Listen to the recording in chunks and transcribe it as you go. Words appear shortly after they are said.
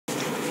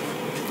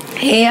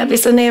Hey, happy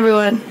Sunday,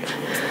 everyone.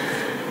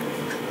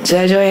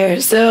 Jedi Joy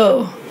here.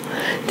 So,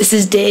 this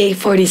is day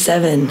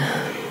 47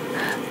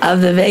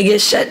 of the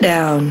Vegas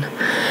shutdown.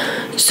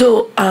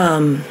 So,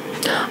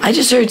 I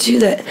just heard too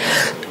that,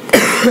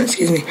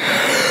 excuse me,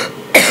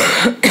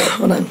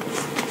 hold on,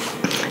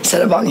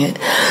 set a bong hit.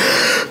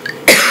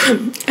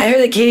 I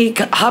heard that Katie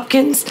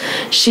Hopkins,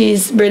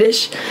 she's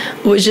British,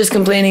 was just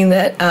complaining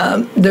that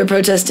they're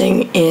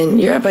protesting in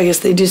Europe. I guess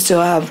they do still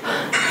have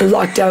a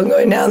lockdown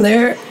going down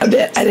there a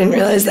bit. I didn't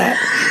realize that.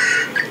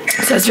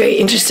 So that's very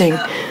interesting.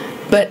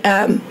 But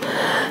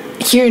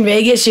here in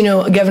Vegas, you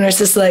know, Governor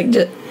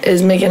Sisolak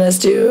is making us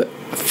do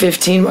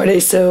 15 more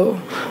days, so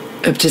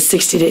up to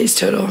 60 days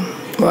total.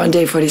 We're on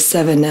day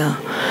 47 now.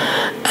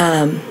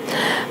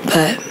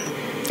 But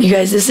you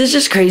guys, this is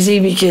just crazy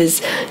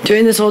because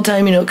during this whole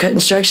time, you know,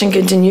 construction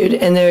continued,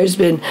 and there's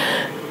been,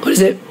 what is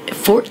it,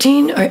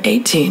 14 or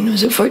 18?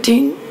 Was it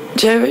 14,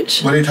 Jared?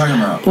 What are you talking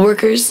about?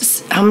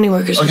 Workers. How many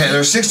workers? Okay, there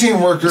are 16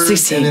 workers.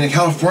 16. And then in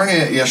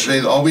California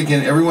yesterday, all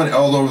weekend, everyone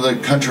all over the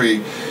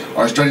country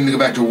are starting to go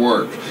back to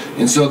work.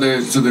 And so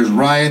there's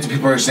riots, and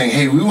people are saying,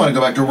 hey, we want to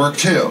go back to work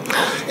too.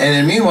 And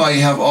then meanwhile,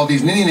 you have all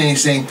these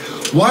ninny-nannies saying,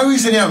 why are we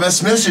sending out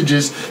mass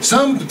messages?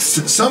 Some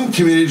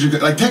communities,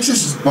 like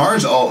Texas,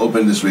 bars all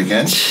open this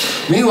weekend.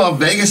 Meanwhile,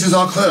 Vegas is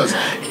all closed.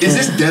 Is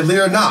this deadly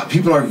or not?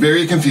 People are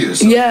very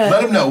confused. So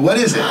let them know. What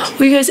is it?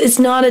 Because it's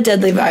not a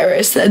deadly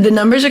virus. The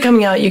numbers are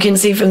coming out. You can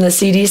see from the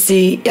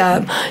CDC,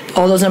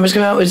 all those numbers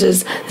come out, which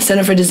is the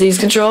Center for Disease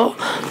Control.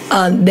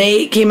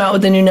 They came out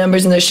with the new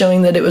numbers, and they're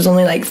showing that it was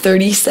only like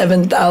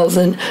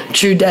 37,000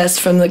 true deaths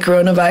from the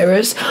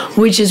coronavirus,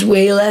 which is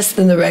way less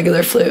than the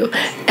regular flu.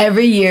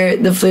 Every year,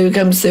 the flu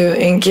comes through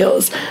and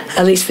kills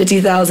at least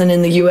 50,000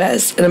 in the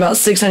U.S. and about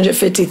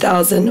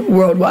 650,000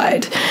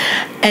 worldwide.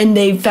 And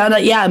they found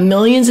out,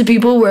 millions of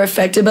people were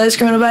affected by this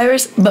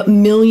coronavirus, but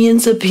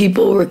millions of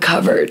people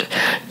recovered,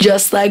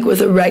 just like with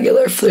a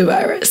regular flu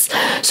virus.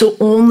 So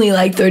only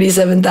like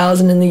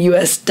 37,000 in the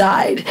U.S.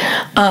 died.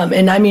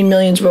 And I mean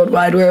millions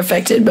worldwide were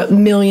affected, but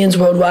millions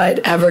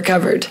worldwide have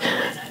recovered.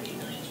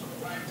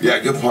 Yeah,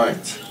 good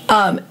point.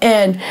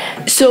 And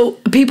so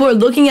people are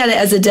looking at it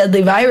as a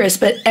deadly virus,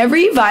 but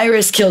every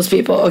virus kills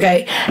people,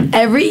 okay?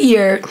 Every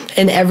year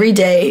and every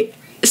day,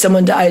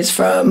 someone dies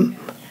from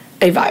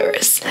a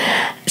virus.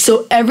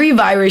 So every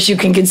virus you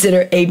can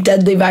consider a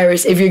deadly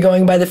virus if you're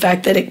going by the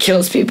fact that it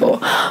kills people.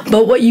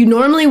 But what you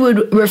normally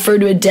would refer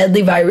to a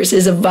deadly virus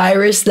is a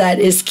virus that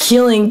is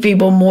killing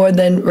people more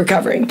than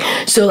recovering.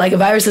 So like a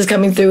virus is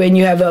coming through and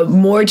you have a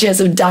more chance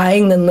of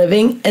dying than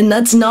living, and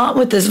that's not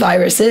what this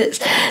virus is.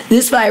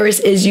 This virus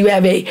is you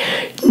have a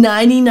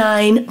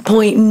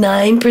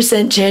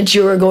 99.9% chance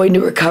you are going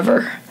to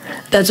recover.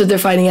 That's what they're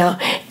finding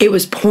out. It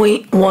was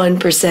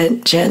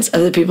 0.1% chance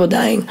of the people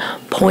dying.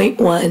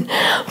 0.1,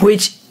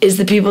 which is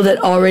the people that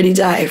already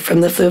die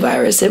from the flu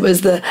virus. It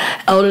was the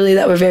elderly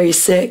that were very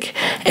sick.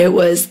 It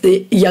was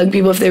the young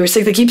people, if they were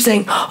sick. They keep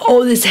saying,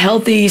 oh, this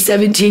healthy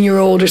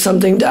 17-year-old or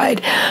something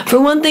died. For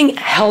one thing,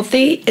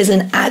 healthy is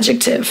an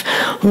adjective.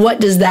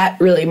 What does that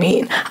really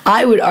mean?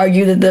 I would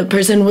argue that the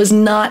person was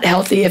not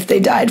healthy if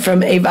they died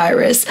from a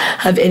virus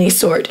of any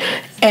sort.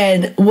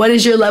 And what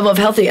is your level of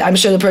healthy? I'm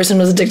sure the person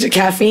was addicted to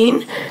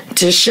caffeine,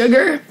 to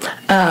sugar.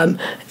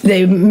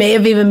 They may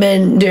have even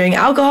been doing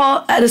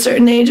alcohol at a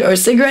certain age, or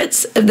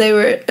cigarettes if they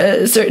were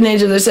a certain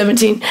age, if they're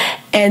 17.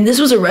 And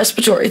this was a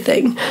respiratory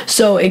thing.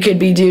 So it could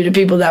be due to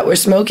people that were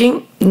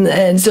smoking.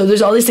 And so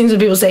there's all these things when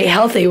people say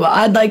healthy. Well,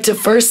 I'd like to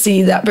first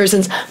see that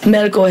person's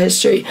medical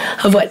history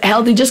of what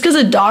healthy. Just because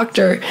a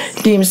doctor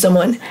deems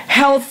someone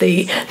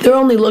healthy, they're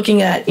only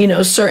looking at, you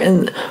know,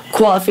 certain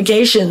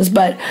qualifications.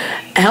 But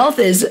health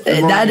is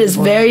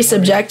very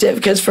subjective,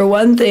 because for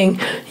one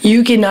thing,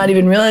 you cannot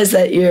even realize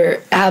that you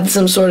have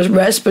some sort of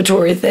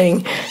respiratory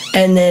thing,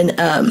 and then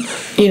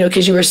you know,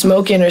 because you were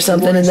smoking or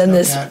something, and then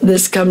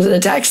this comes and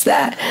attacks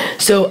that.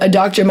 So a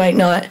doctor might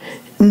not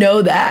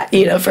know that,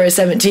 you know, for a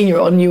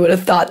 17-year-old, and you would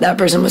have thought that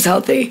person was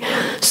healthy.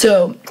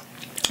 So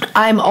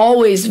I'm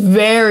always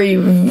very,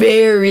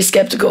 very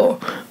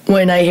skeptical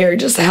when I hear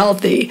just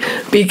healthy,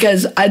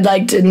 because I'd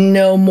like to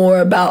know more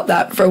about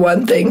that, for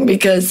one thing,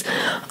 because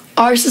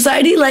our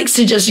society likes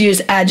to just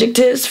use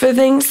adjectives for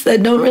things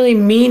that don't really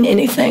mean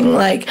anything.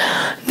 Like,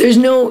 there's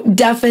no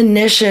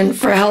definition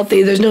for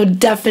healthy. There's no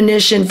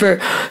definition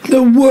for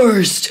the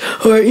worst.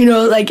 Or, you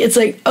know, like, it's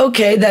like,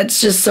 okay, that's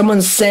just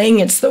someone saying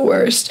it's the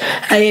worst.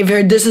 I've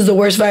heard this is the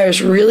worst virus.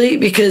 Really?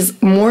 Because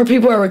more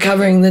people are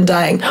recovering than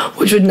dying,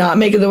 which would not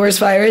make it the worst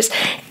virus.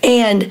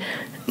 And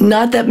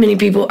not that many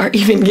people are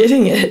even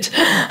getting it.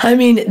 I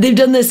mean, they've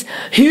done this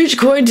huge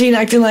quarantine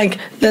acting like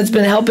that's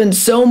been helping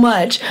so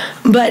much,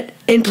 but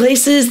in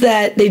places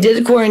that they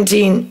did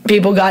quarantine,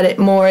 people got it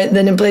more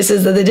than in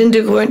places that they didn't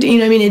do quarantine. You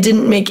know what I mean? It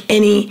didn't make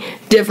any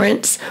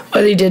difference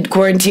whether you did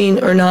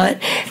quarantine or not.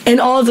 And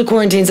all of the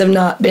quarantines have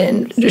not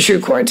been true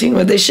quarantine.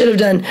 What they should have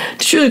done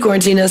to truly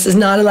quarantine us is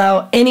not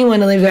allow anyone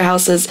to leave their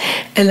houses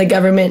and the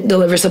government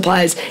deliver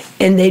supplies,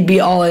 and they'd be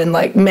all in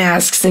like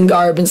masks and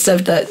garb and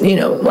stuff that, you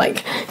know,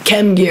 like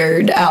chem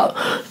geared out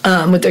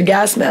with their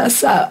gas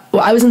masks.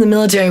 Well, I was in the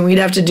military and we'd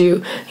have to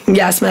do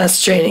gas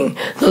mask training,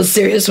 those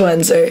serious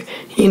ones, or,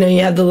 you know,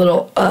 you have the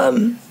little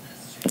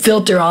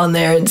filter on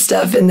there and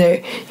stuff, and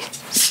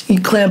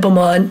you clamp them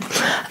on.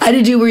 I had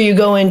to do where you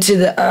go into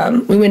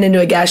the, we went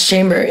into a gas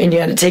chamber and you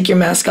had to take your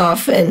mask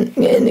off and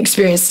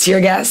experience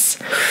tear gas.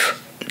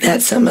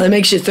 That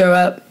makes you throw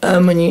up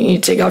when you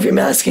take off your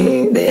mask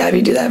and they have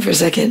you do that for a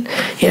second.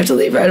 You have to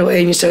leave right away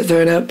and you start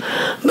throwing up.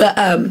 But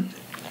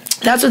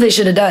that's what they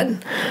should have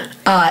done,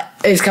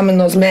 is come in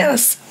those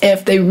masks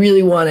if they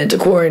really wanted to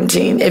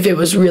quarantine, if it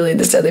was really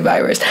this deadly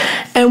virus.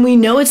 And we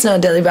know it's not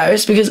a deadly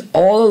virus because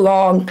all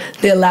along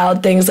they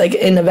allowed things like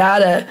in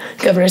Nevada,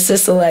 Governor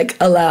Sisolak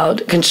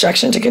allowed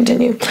construction to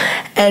continue.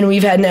 And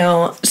we've had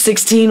now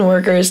 16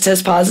 workers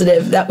test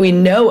positive that we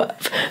know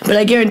of. But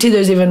I guarantee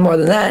there's even more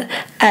than that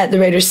at the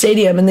Raiders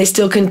Stadium, and they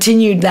still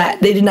continued that.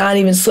 They did not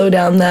even slow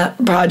down that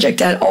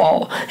project at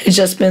all. It's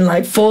just been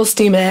like full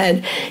steam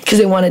ahead because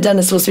they want it done.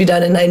 It's supposed to be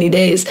done in 90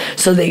 days.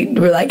 So they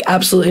were like,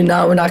 absolutely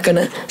not, we're not going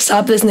to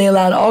stop this. And they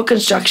allowed all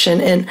construction,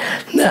 and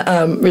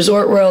the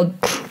Resort World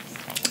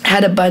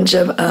had a bunch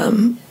of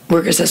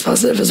workers test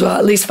positive as well,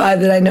 at least 5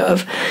 that I know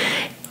of.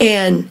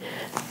 And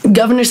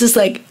Governor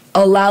Sisolak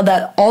allowed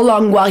that all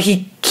along while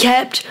he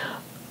kept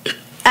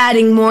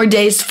adding more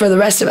days for the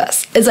rest of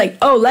us. It's like,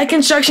 oh, let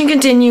construction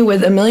continue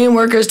with 1 million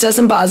workers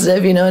testing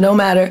positive, you know, no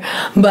matter,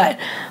 but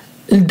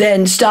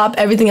then stop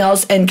everything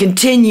else and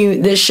continue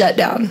this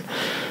shutdown.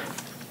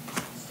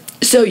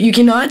 So you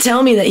cannot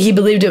tell me that he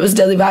believed it was a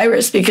deadly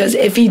virus, because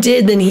if he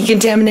did, then he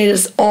contaminated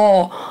us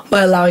all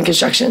by allowing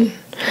construction.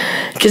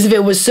 Because if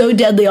it was so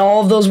deadly,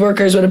 all of those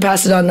workers would have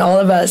passed it on to all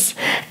of us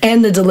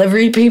and the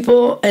delivery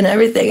people and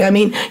everything. I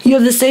mean, you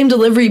have the same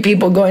delivery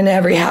people going to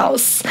every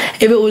house.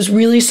 If it was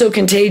really so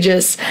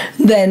contagious,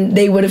 then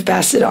they would have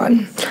passed it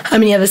on. I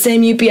mean, you have the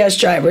same UPS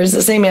drivers,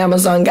 the same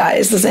Amazon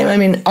guys, the same, I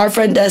mean, our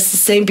front desk, the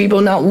same people.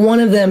 Not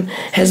one of them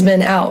has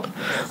been out,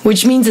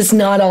 which means it's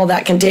not all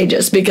that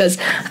contagious, because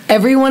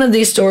every one of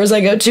these stores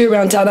I go to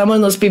around town, I'm one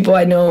of those people,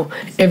 I know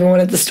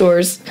everyone at the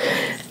stores.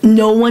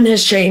 No one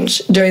has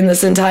changed during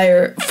this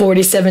entire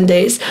 47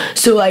 days.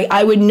 So, like,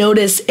 I would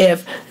notice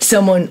if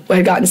someone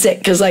had gotten sick,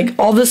 because, like,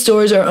 all the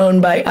stores are owned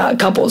by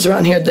couples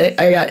around here.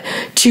 I got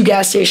 2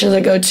 gas stations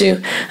I go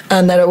to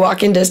that are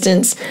walking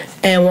distance,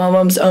 and one of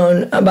them's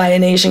owned by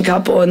an Asian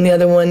couple, and the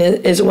other one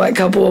is a white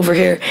couple over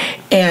here.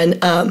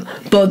 And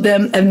both of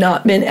them have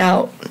not been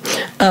out.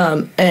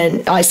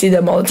 And I see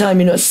them all the time,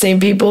 you know, same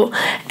people.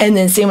 And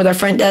then same with our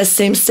front desk,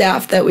 same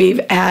staff that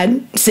we've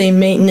had, same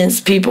maintenance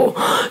people.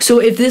 So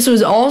if this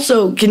was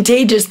also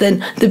contagious,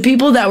 then the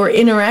people that were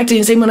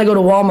interacting, same when I go to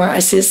Walmart, I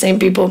see the same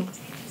people.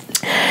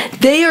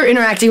 They are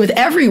interacting with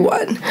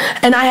everyone,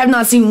 and I have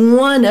not seen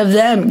one of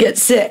them get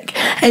sick,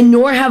 and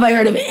nor have I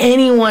heard of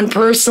anyone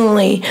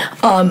personally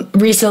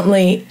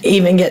recently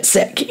even get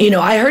sick. You know,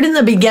 I heard in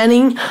the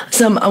beginning,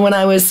 when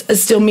I was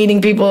still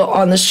meeting people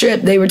on the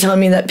strip, they were telling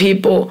me that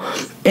people,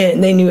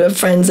 and they knew of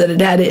friends that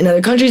had it in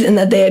other countries, and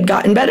that they had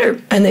gotten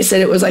better, and they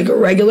said it was like a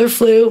regular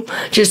flu,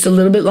 just a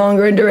little bit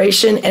longer in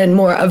duration and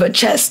more of a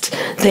chest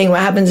thing.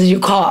 What happens is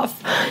you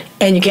cough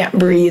and you can't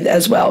breathe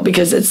as well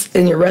because it's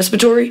in your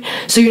respiratory,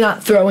 so you're not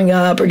throwing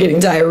up or getting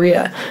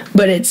diarrhea,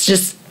 but it's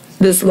just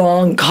this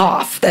long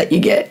cough that you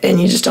get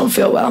and you just don't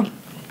feel well.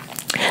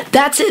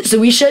 That's it. So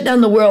we shut down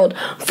the world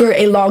for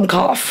a long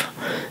cough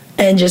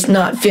and just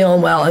not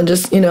feeling well, and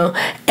just, you know,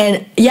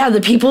 and yeah,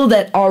 the people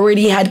that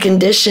already had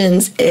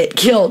conditions it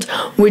killed,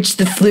 which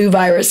the flu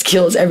virus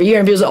kills every year.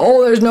 And people say,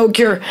 oh, there's no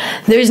cure.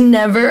 There's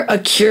never a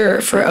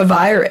cure for a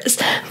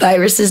virus.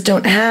 Viruses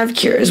don't have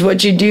cures.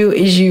 What you do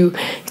is you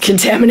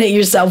contaminate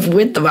yourself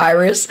with the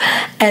virus,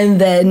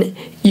 and then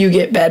you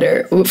get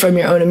better from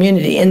your own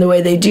immunity. And the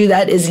way they do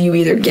that is you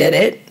either get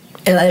it,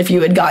 and if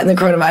you had gotten the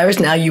coronavirus,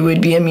 now you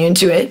would be immune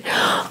to it,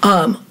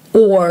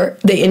 or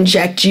they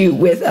inject you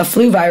with a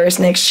flu virus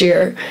next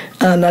year.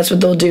 That's what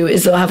they'll do,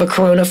 is they'll have a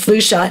corona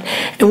flu shot.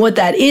 And what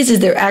that is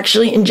they're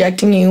actually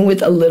injecting you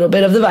with a little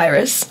bit of the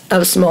virus,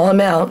 a small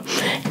amount,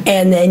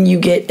 and then you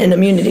get an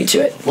immunity to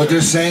it. What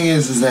they're saying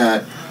is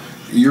that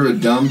you're a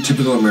dumb,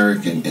 typical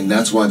American, and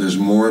that's why there's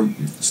more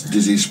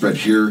disease spread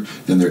here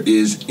than there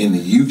is in the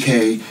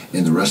UK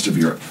and the rest of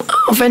Europe.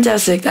 Oh,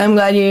 fantastic. I'm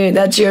glad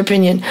that's your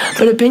opinion.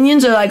 But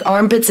opinions are like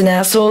armpits and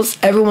assholes.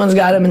 Everyone's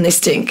got them and they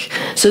stink.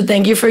 So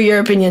thank you for your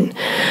opinion.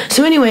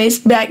 So anyways,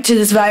 back to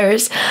this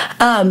virus.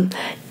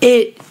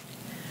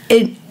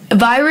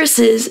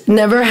 Viruses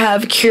never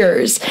have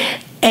cures,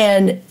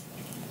 and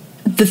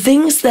the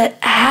things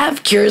that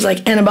have cures,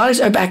 like antibiotics,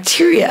 are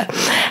bacteria.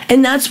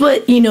 And that's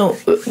what,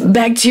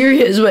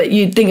 bacteria is what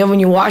you think of when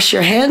you wash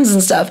your hands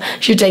and stuff.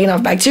 You're taking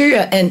off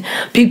bacteria. And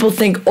people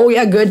think, oh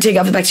yeah, good, take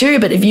off the bacteria.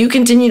 But if you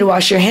continue to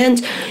wash your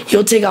hands,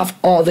 you'll take off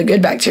all the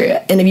good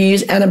bacteria. And if you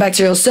use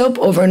antibacterial soap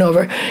over and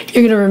over,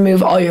 you're going to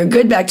remove all your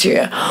good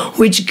bacteria,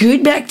 which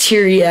good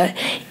bacteria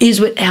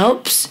is what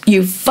helps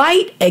you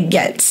fight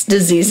against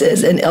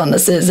diseases and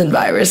illnesses and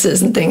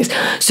viruses and things.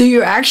 So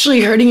you're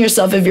actually hurting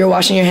yourself if you're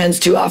washing your hands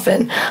too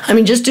often. I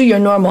mean, just do your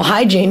normal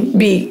hygiene.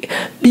 Be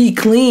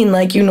clean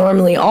like you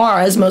normally are,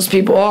 as most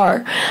people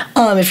are.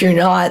 If you're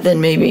not, then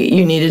maybe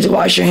you needed to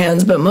wash your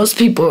hands. But most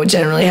people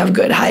generally have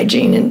good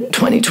hygiene in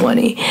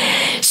 2020.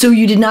 So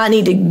you did not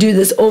need to do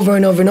this over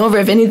and over and over.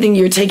 If anything,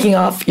 you're taking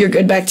off your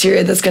good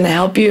bacteria that's going to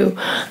help you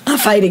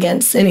fight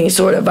against any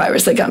sort of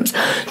virus that comes.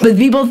 But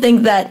people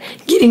think that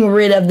getting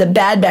rid of the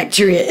bad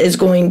bacteria is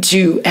going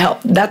to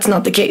help. That's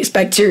not the case.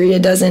 Bacteria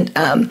doesn't,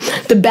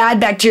 the bad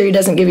bacteria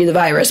doesn't give you the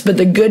virus, but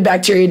the good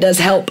bacteria does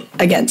help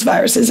against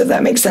viruses, if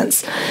that makes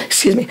sense.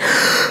 Excuse me.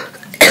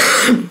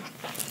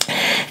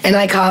 And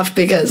I cough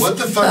because what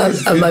the fuck is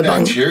of good my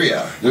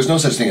bacteria? There's no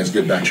such thing as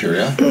good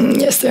bacteria.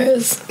 Yes, there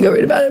is. Go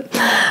read about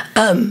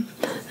it.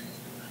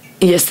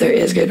 Yes, there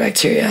is good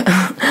bacteria.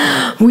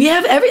 We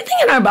have everything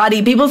in our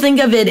body. People think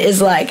of it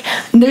as like,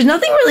 there's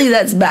nothing really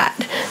that's bad.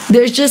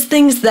 There's just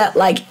things that,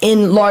 like,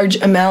 in large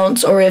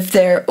amounts, or if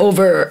they're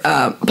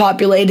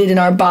populated in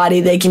our body,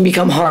 they can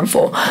become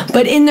harmful.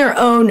 But in their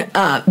own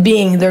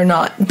being, they're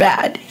not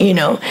bad,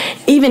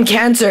 Even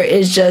cancer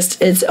is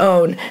just its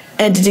own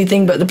entity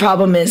thing, but the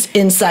problem is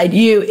inside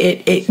you,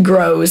 it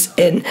grows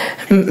and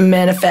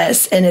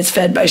manifests, and it's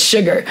fed by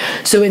sugar.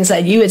 So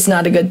inside you, it's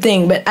not a good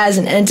thing. But as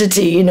an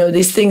entity,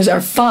 these things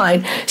are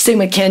fine. Same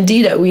with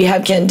candida. We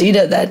have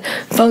candida that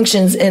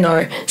functions in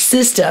our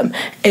system.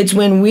 It's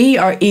when we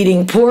are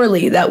eating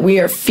poorly that we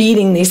are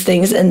feeding these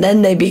things, and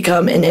then they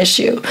become an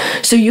issue.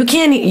 So you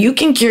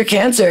can cure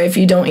cancer if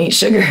you don't eat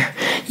sugar.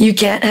 You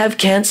can't have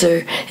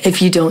cancer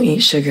if you don't eat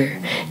sugar.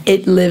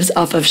 It lives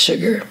off of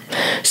sugar.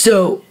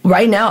 So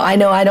right now, I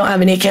know I don't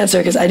have any cancer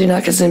because I do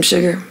not consume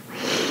sugar.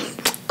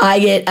 I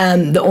get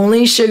the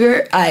only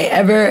sugar I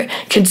ever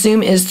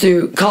consume is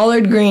through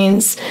collard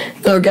greens,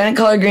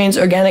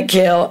 organic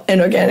kale,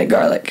 and organic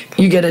garlic.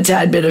 You get a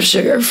tad bit of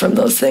sugar from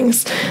those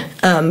things,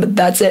 but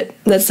that's it.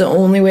 That's the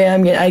only way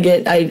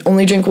I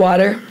only drink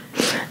water,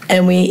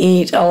 and we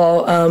eat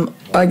all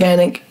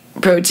organic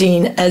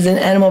protein as an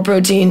animal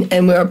protein,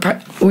 and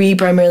we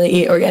primarily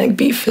eat organic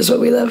beef is what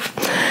we love.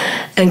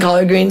 And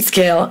collard greens,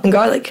 kale, and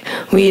garlic.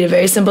 We eat a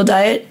very simple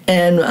diet,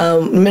 and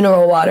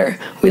mineral water.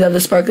 We love the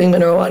sparkling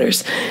mineral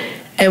waters.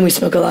 And we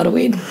smoke a lot of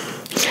weed.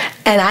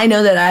 And I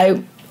know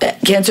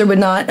that cancer would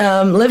not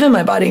live in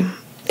my body.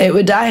 It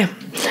would die.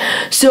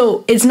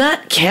 So it's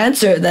not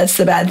cancer that's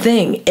the bad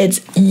thing. It's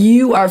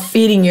you are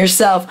feeding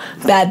yourself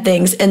bad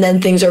things, and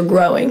then things are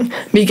growing.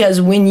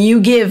 Because when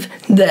you give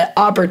the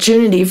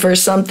opportunity for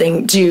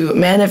something to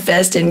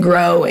manifest and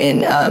grow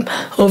and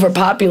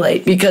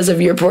overpopulate because of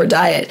your poor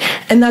diet,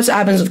 and that's what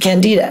happens with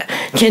candida.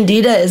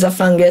 Candida is a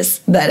fungus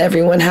that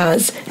everyone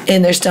has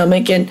in their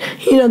stomach, and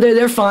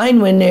they're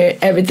fine when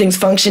everything's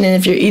functioning.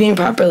 If you're eating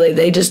properly,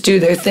 they just do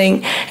their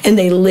thing and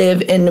they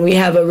live, and we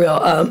have a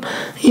real,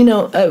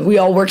 we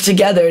all work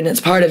together, and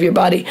it's part of your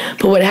body.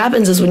 But what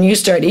happens is when you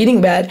start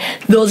eating bad,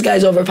 those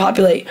guys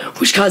overpopulate,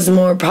 which causes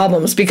more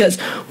problems, because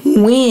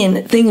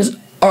when things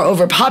are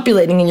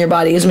overpopulating in your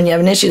body is when you have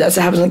an issue. That's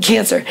what happens with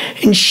cancer.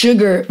 And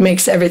sugar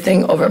makes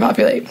everything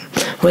overpopulate.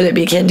 Whether it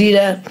be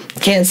candida,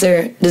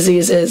 cancer,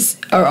 diseases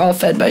are all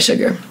fed by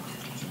sugar.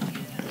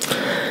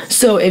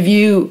 So if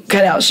you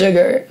cut out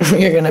sugar,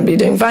 you're going to be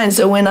doing fine.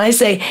 So when I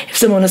say if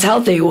someone is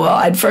healthy, well,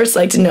 I'd first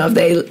like to know if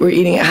they were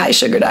eating a high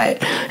sugar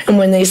diet. And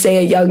when they say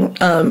a young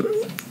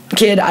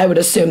kid, I would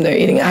assume they're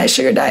eating a high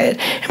sugar diet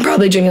and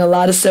probably drinking a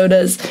lot of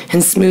sodas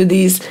and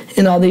smoothies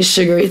and all these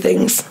sugary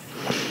things.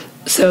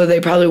 So they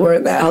probably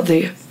weren't that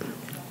healthy.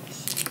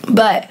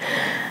 But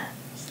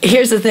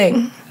here's the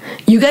thing.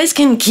 You guys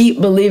can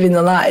keep believing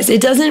the lies.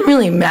 It doesn't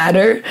really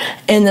matter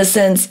in the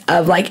sense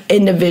of, like,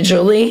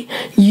 individually.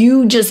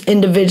 You just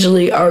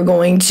individually are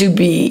going to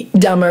be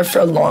dumber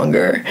for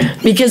longer,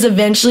 because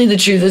eventually the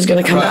truth is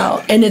going to come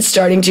out, and it's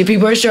starting to.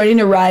 People are starting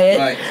to riot.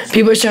 Right.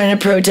 People are starting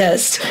to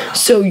protest.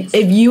 So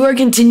if you are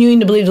continuing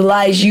to believe the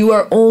lies, you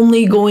are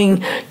only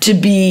going to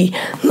be,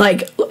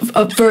 like,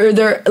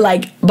 further,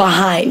 like,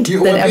 behind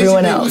than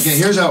everyone else. Okay,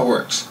 here's how it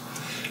works.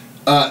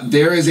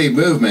 There is a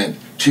movement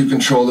to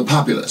control the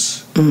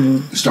populace,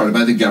 started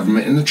by the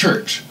government and the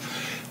church.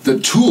 The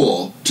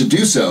tool to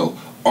do so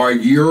are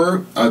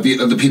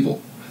the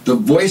people. The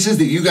voices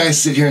that you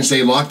guys sit here and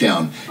say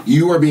lockdown,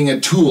 you are being a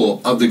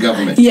tool of the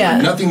government. Yeah.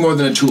 You're nothing more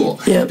than a tool.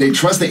 Yep. They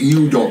trust that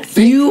you don't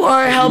think. You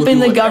are helping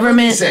the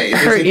government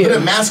hurt you. Put a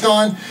mask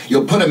on,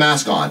 you'll put a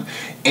mask on.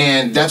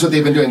 And that's what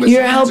they've been doing. But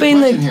you're helping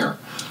here.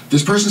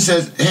 This person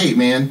says, hey,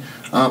 man,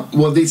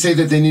 well, they say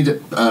that they need to,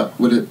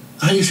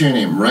 how do you say your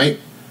name, right?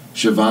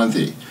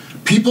 Shivanthi.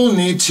 People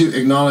need to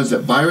acknowledge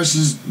that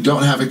viruses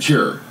don't have a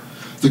cure.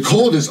 the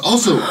cold is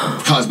also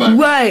caused by a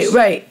virus.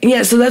 Right.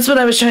 Yeah, so that's what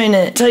I was trying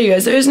to tell you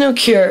guys. There is no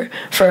cure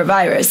for a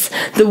virus.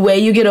 The way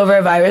you get over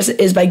a virus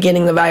is by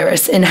getting the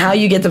virus. And how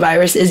you get the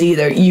virus is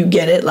either you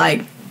get it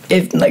like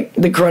if like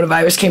the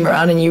coronavirus came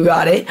around and you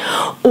got it,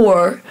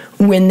 or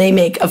when they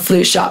make a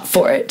flu shot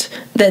for it,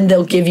 then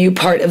they'll give you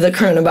part of the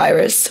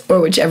coronavirus or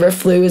whichever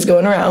flu is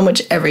going around,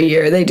 which every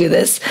year they do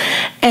this,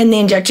 and they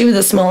inject you with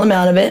a small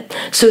amount of it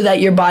so that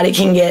your body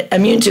can get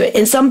immune to it.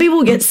 And some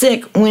people get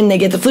sick when they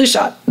get the flu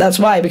shot. That's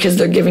why, because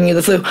they're giving you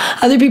the flu.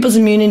 Other people's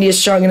immunity is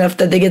strong enough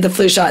that they get the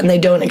flu shot and they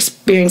don't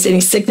experience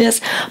any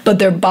sickness, but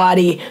their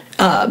body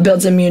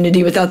builds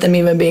immunity without them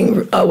even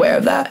being aware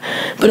of that.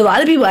 But a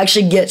lot of people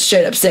actually get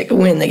straight up sick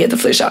when they get the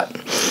flu shot.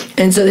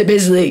 And so they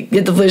basically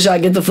get the flu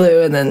shot, get the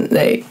flu, and then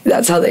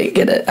that's how they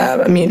get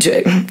immune to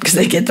it, because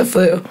they get the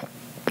flu.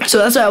 So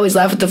that's why I always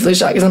laugh with the flu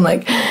shot, because I'm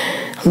like,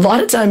 a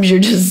lot of times you're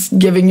just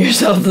giving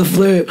yourself the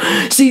flu.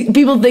 See,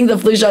 people think the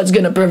flu shot is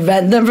going to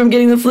prevent them from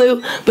getting the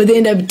flu, but they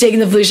end up taking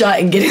the flu shot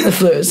and getting the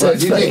flu. So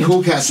it's funny.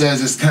 Cool Cat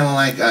says it's kind of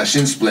like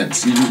shin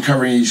splints. You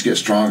recover and you just get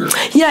stronger.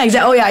 Yeah,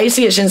 exactly. Oh, yeah, I used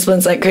to get shin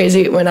splints like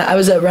crazy when I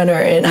was a runner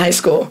in high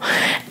school.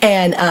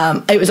 And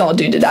it was all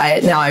due to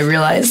diet, now I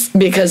realize,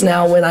 because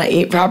now when I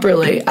eat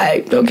properly, I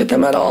don't get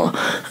them at all.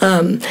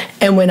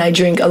 And when I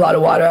drink a lot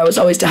of water, I was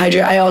always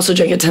dehydrated. I also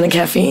drank a ton of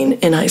caffeine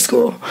in high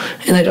school,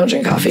 and I don't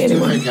drink coffee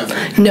anymore.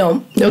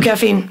 No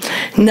caffeine.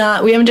 We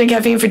haven't drank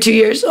caffeine for 2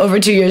 years, over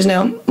 2 years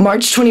now.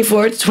 March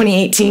 24th,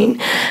 2018.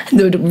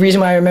 The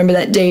reason why I remember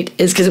that date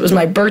is because it was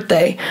my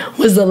birthday,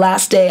 was the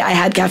last day I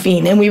had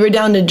caffeine. And we were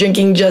down to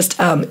drinking just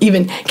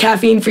even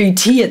caffeine-free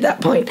tea at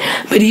that point.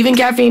 But even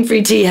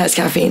caffeine-free tea has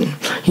caffeine.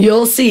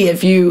 You'll see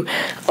if you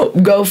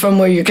go from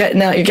where you're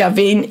cutting out your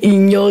caffeine,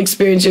 and you'll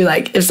experience, you're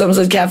like, if someone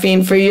says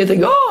caffeine-free, you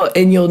think, oh,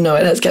 and you'll know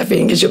it has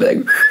caffeine because you'll be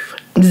like,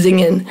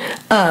 zinging.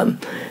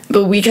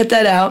 But we cut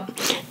that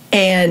out.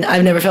 And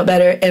I've never felt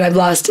better, and I've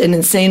lost an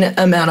insane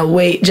amount of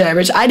weight, Jedi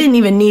Rich. I didn't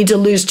even need to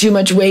lose too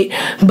much weight,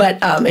 but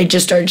it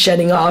just started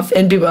shedding off.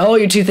 And people, oh,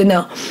 you're too thin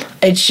now.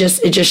 It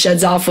just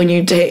sheds off when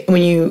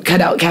you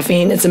cut out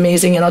caffeine. It's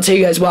amazing, and I'll tell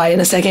you guys why in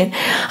a second.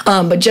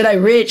 But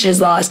Jedi Rich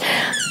has lost,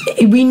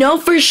 we know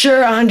for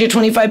sure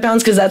 125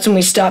 pounds because that's when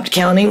we stopped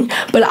counting.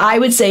 But I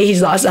would say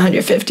he's lost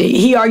 150.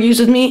 He argues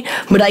with me,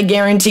 but I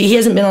guarantee he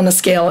hasn't been on a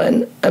scale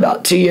in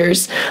about 2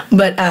 years.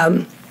 But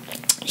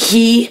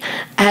he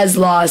has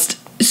lost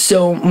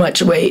so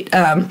much weight,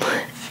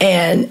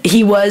 and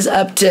he was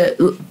up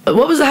to,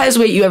 what was the highest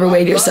weight you ever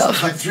weighed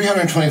yourself? Like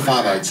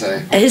 325, I'd say.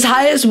 His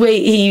highest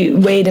weight he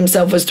weighed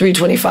himself was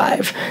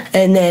 325,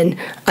 and then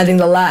I think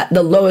the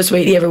lowest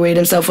weight he ever weighed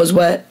himself was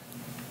what?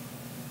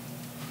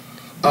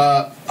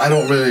 I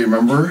don't really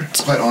remember,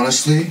 quite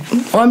honestly.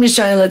 Well, I'm just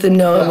trying to let them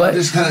know what.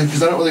 Just kind of,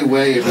 because I don't really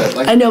weigh,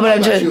 but I know, but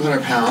I'm trying.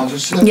 200 pounds or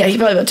something. Yeah, he's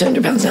probably about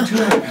 200 pounds now.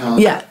 200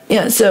 pounds.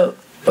 Yeah. So.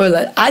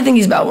 I think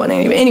he's about one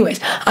anyway. Anyways,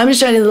 I'm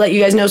just trying to let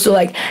you guys know. So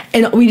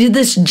and we did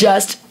this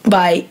just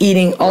by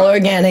eating all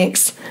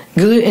organics,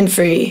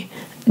 gluten-free,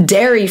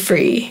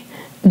 dairy-free,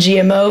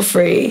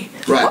 GMO-free,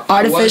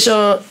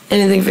 artificial,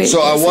 anything free.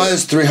 So I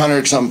was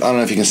 300 something. I don't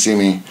know if you can see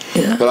me,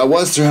 but I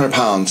was 300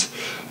 pounds,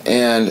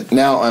 and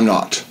now I'm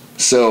not.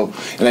 So,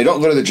 and I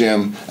don't go to the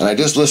gym, and I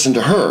just listen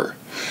to her.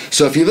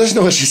 So if you listen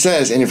to what she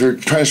says, and if you're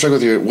trying to struggle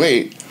with your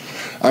weight,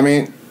 I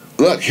mean,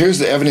 look, here's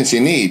the evidence you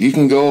need. You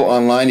can go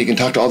online, you can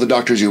talk to all the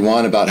doctors you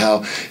want about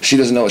how she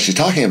doesn't know what she's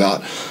talking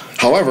about.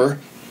 However,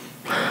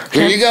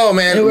 here you go,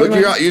 man.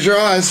 Use your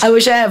eyes. I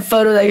wish I had a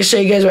photo that I could show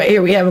you guys right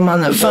here. We have him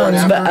on the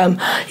phones, but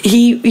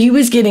he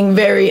was getting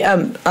very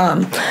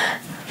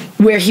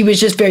where he was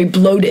just very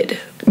bloated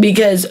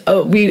because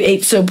we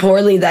ate so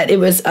poorly that it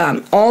was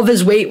all of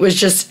his weight was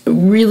just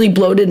really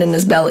bloated in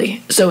his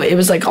belly. So it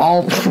was like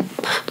all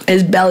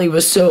his belly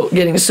was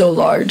getting so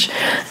large,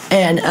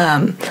 and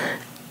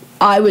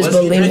I was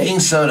bulimic. Drinking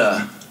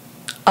soda?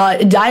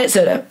 Diet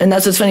soda, and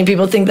that's what's funny.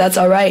 People think that's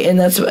all right, and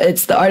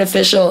it's the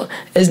artificial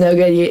is no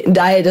good.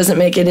 Diet doesn't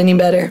make it any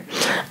better.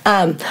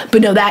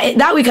 But no,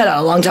 that we cut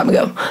out a long time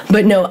ago.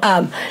 But no,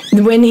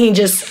 when he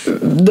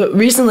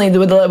recently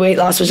the weight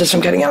loss was just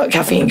from cutting out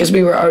caffeine because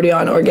we were already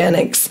on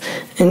organics,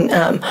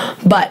 and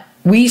but.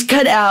 We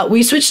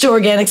switched to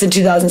organics in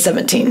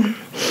 2017.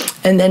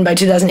 And then by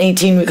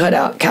 2018, we cut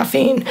out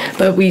caffeine.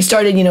 But we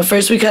started,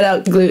 first we cut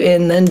out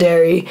gluten, then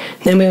dairy,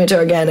 then we went to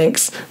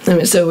organics.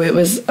 So it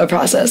was a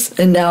process.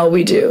 And now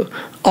we do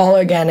all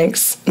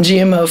organics,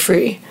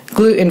 GMO-free,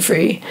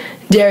 gluten-free,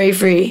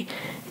 dairy-free,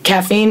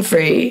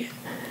 caffeine-free,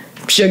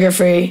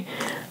 sugar-free,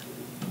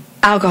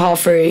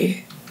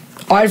 alcohol-free,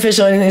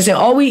 artificial anything. So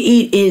all we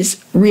eat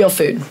is real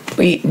food.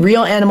 We eat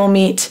real animal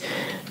meat,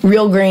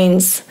 real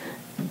greens,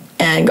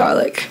 and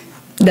garlic.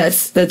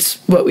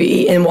 That's what we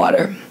eat, in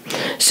water.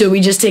 So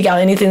we just take out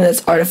anything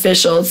that's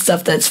artificial,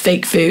 stuff that's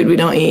fake food we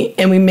don't eat,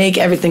 and we make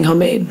everything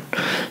homemade.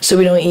 So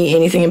we don't eat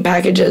anything in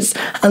packages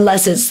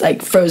unless it's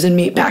like frozen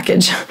meat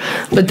package.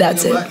 But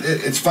that's it.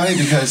 It's funny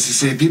because you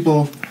see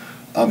people,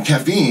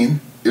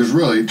 caffeine is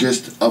really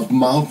just a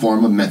mild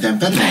form of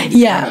methamphetamine.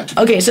 Yeah.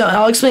 Okay, so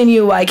I'll explain to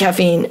you why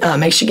caffeine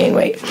makes you gain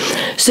weight.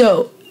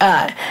 So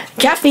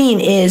caffeine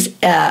is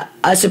a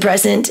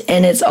suppressant,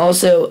 and it's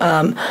also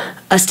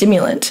a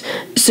stimulant.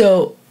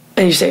 So,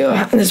 and you say, oh,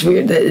 that's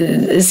weird.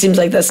 It seems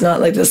like that's not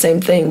like the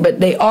same thing, but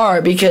they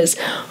are, because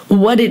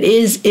what it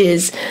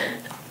is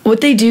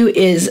what they do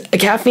is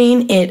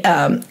caffeine.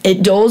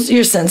 It dulls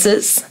your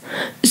senses,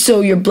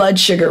 so your blood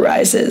sugar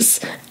rises,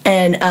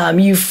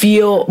 and you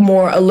feel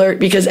more alert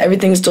because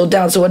everything's dulled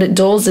down. So what it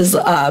dulls is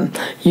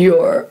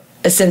your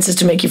senses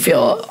to make you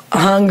feel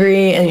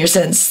hungry, and your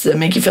sense to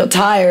make you feel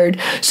tired,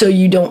 so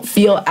you don't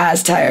feel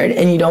as tired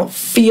and you don't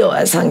feel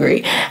as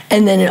hungry.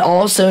 And then it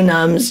also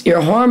numbs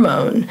your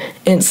hormone,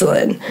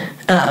 insulin.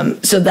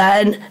 So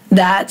then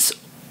that's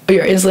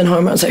your insulin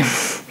hormone. Sorry,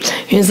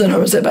 your insulin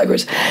hormone said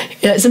backwards.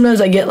 Yeah,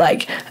 sometimes I get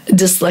like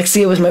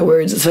dyslexia with my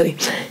words. It's funny.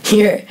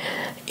 Your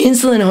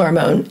insulin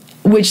hormone,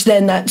 which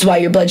then that's why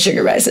your blood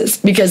sugar rises,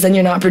 because then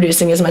you're not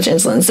producing as much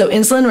insulin. So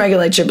insulin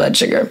regulates your blood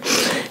sugar,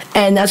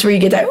 and that's where you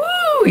get that,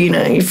 woo,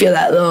 you feel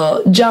that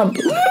little jump,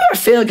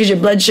 feel, because your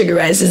blood sugar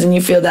rises, and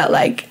you feel that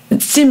like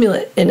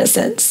stimulant in a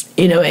sense.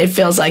 It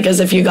feels like as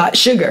if you got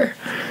sugar.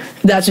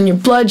 That's when your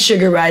blood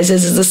sugar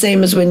rises. It's the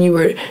same as when you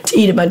were to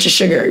eat a bunch of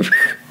sugar.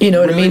 You know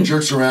what I mean? It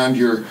jerks around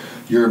your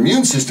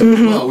immune system as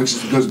well,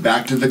 which goes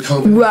back to the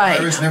COVID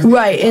virus and everything.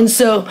 Right. And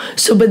so,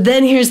 but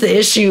then here's the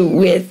issue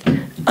with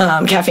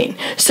caffeine.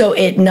 So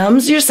it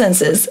numbs your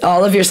senses,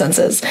 all of your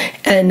senses,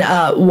 and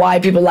why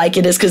people like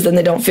it is because then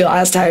they don't feel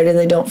as tired and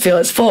they don't feel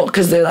as full,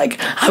 because they're like,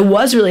 I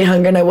was really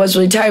hungry and I was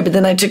really tired, but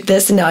then I took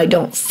this and now I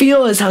don't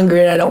feel as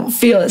hungry and I don't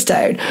feel as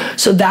tired.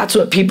 So that's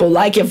what people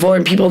like it for,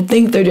 and people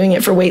think they're doing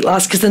it for weight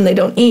loss because then they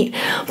don't eat.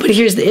 But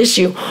here's the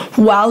issue.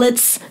 While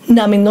it's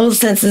numbing those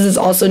senses, it's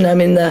also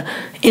numbing the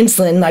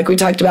insulin, like we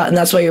talked about, and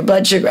that's why your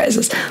blood sugar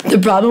rises. The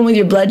problem with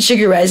your blood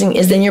sugar rising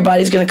is then your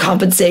body's going to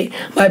compensate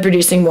by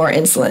producing more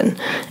insulin.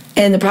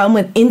 And the problem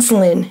with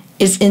insulin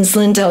is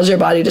insulin tells your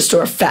body to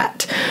store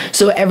fat.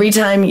 So every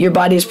time your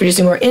body is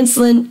producing more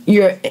insulin,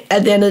 you're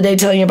at the end of the day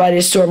telling your body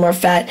to store more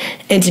fat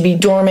and to be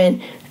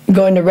dormant,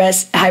 go into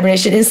rest,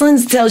 hibernation.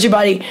 Insulin tells your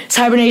body it's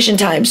hibernation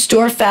time.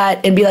 Store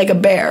fat and be like a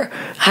bear.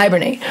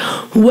 Hibernate.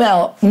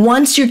 Well,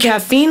 once your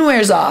caffeine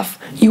wears off,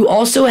 you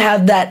also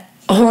have that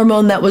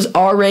hormone that was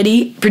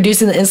already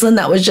producing the insulin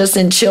that was just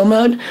in chill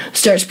mode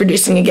starts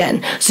producing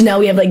again. So now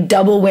we have like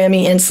double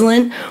whammy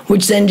insulin,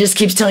 which then just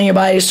keeps telling your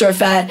body to store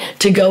fat,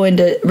 to go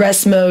into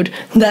rest mode.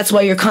 That's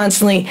why you're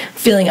constantly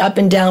feeling up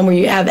and down where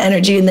you have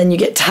energy and then you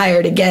get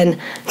tired again,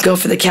 go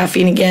for the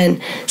caffeine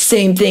again.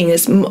 Same thing,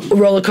 this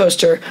roller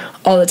coaster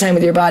all the time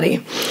with your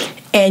body.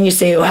 And you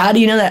say, well, how do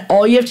you know that?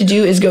 All you have to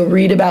do is go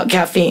read about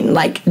caffeine.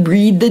 Like,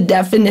 read the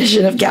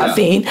definition of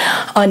caffeine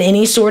on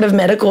any sort of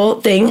medical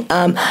thing.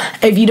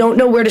 If you don't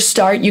know where to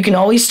start, you can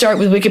always start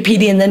with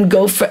Wikipedia and then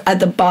go for,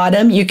 at the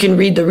bottom, you can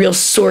read the real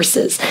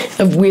sources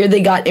of where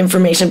they got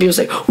information. People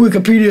say,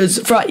 Wikipedia is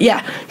fraud.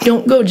 Yeah,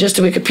 don't go just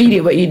to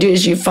Wikipedia. What you do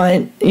is you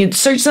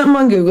search something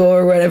on Google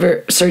or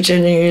whatever search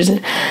engine you're using.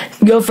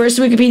 Go first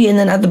to Wikipedia, and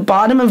then at the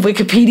bottom of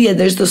Wikipedia,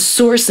 there's the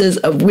sources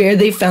of where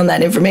they found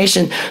that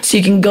information. So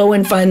you can go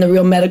and find the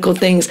real medical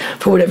things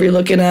for whatever you're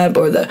looking up,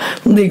 or the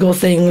legal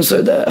things,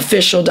 or the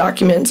official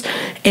documents.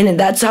 And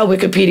that's how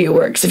Wikipedia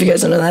works. If you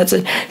guys don't know that,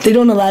 they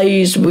don't allow you to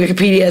use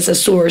Wikipedia as a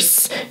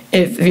source.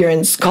 If you're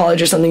in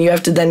college or something, you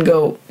have to then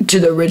go to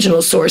the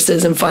original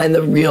sources and find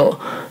the real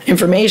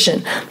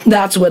information.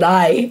 That's what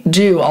I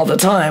do all the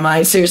time.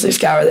 I seriously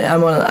scour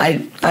them.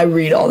 I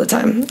read all the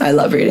time. I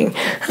love reading.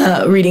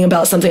 Reading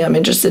about something I'm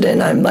interested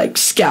in, I'm like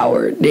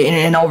scoured,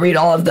 and I'll read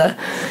all of the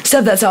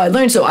stuff. That's how I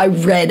learned. So I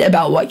read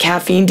about what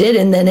caffeine did,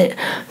 and then it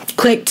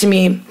clicked to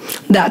me.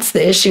 That's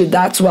the issue.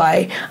 That's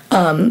why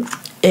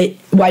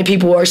why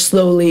people are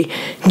slowly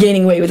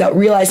gaining weight without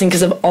realizing,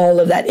 because of all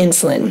of that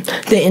insulin.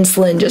 The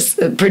insulin just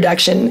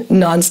production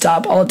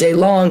nonstop all day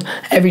long.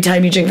 Every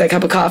time you drink that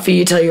cup of coffee,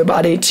 you tell your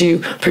body to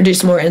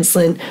produce more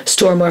insulin,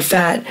 store more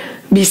fat,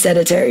 be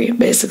sedentary,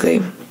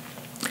 basically.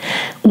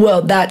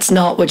 Well, that's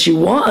not what you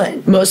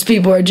want. Most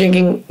people are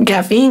drinking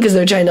caffeine because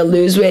they're trying to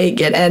lose weight,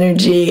 get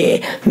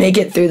energy, make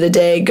it through the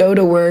day, go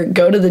to work,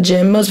 go to the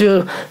gym. Most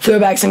people throw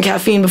back some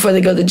caffeine before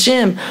they go to the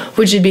gym,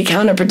 which would be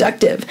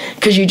counterproductive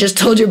because you just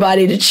told your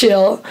body to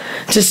chill,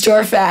 to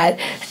store fat,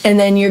 and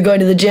then you're going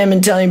to the gym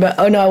and telling your body,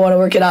 oh no, I want to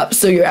work it up.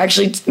 So you're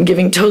actually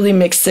giving totally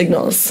mixed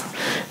signals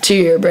to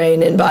your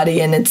brain and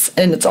body, and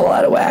it's all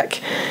out of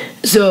whack.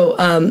 So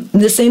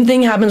the same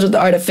thing happens with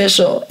the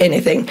artificial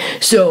anything.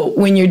 So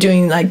when you're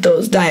doing like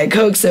those Diet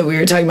Cokes that we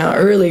were talking about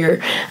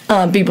earlier,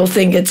 people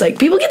think it's like,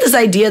 people get this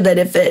idea that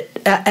if it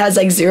has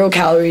like 0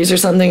 calories or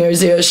something, or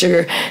 0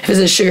 sugar, if it's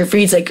a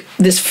sugar-free, it's like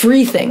this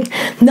free thing.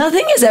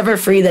 Nothing is ever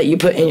free that you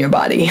put in your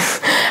body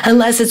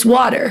unless it's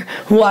water.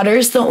 Water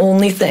is the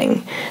only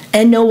thing.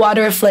 And no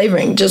water of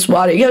flavoring, just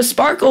water. You have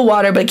sparkle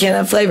water, but it can't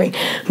have flavoring.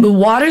 But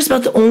water is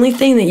about the only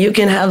thing that you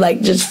can have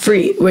like just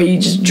free, where you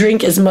just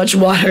drink as much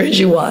water as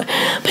you want.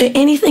 But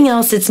anything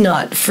else, it's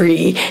not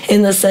free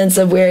in the sense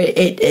of where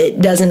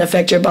it doesn't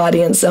affect your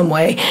body in some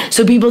way.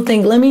 So people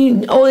think,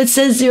 it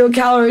says 0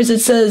 calories,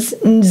 it says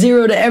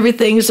 0 to everything.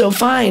 everything's so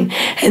fine.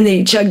 And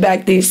they chug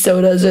back these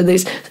sodas or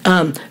these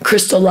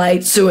Crystal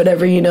Lights or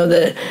whatever, you know,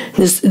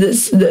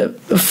 the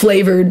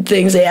flavored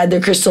things. They add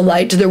their Crystal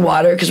Light to their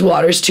water because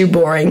water's too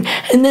boring.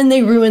 And then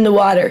they ruin the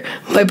water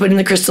by putting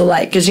the Crystal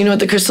Light, because you know what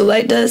the Crystal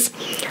Light does?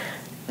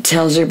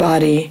 Tells your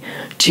body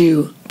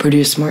to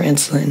produce more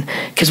insulin,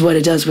 because what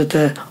it does with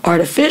the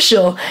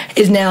artificial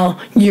is now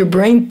your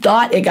brain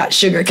thought it got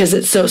sugar because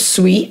it's so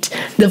sweet.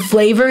 The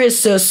flavor is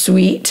so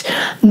sweet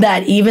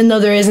that even though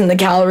there isn't the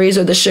calories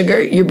or the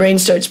sugar, your brain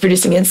starts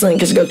producing insulin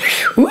because it goes,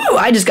 "Woo,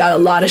 I just got a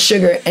lot of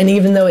sugar." And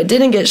even though it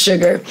didn't get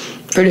sugar,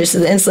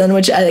 produces insulin,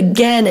 which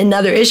again,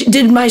 another issue.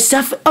 Did my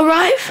stuff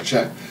arrive?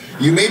 Check.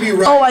 You may be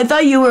right. Oh, I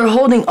thought you were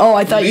holding. Oh,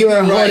 I thought you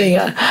were holding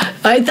a.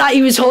 I thought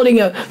he was holding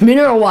a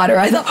mineral water.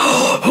 I thought,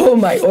 oh,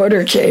 my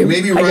order came. You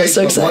may be right. I got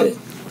so excited.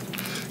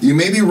 You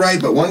may be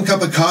right, but 1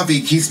 cup of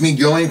coffee keeps me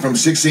going from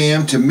 6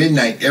 a.m. to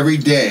midnight every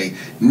day,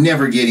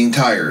 never getting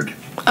tired.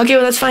 Okay,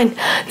 well, that's fine.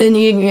 Then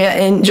you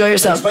can enjoy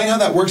yourself. Explain how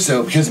that works,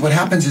 though, because what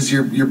happens is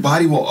your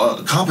body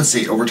will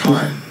compensate over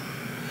time.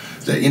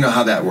 You know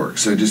how that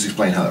works. So just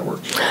explain how that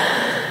works.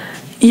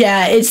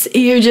 Yeah,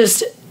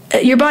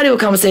 your body will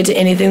compensate to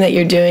anything that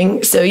you're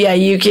doing. So yeah,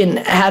 you can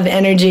have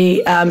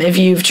energy if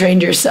you've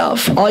trained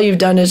yourself. All you've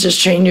done is just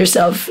train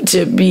yourself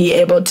to be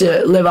able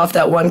to live off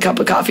that 1 cup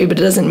of coffee, but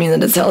it doesn't mean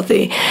that it's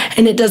healthy.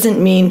 And it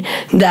doesn't mean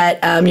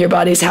that your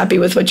body's happy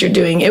with what you're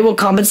doing. It will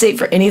compensate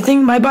for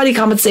anything. My body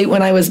compensated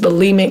when I was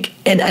bulimic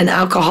and an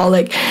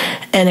alcoholic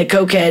and a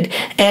cokehead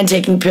and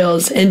taking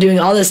pills and doing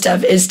all this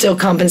stuff. Is still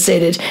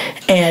compensated.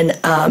 And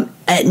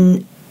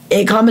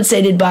it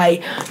compensated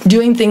by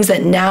doing things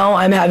that now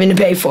I'm having to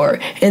pay for,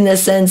 in the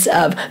sense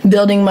of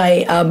building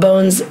my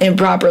bones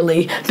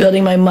improperly,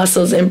 building my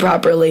muscles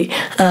improperly.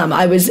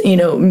 I was,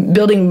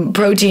 building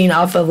protein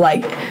off of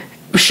like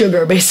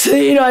sugar,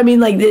 basically. You know what I mean?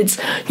 Like,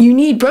 you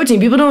need protein.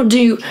 People don't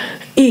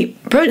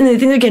eat protein. They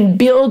think they can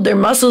build their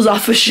muscles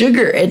off of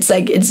sugar. It's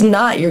like, it's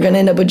not. You're going to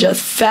end up with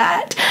just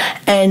fat.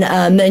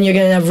 And then you're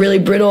going to have really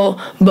brittle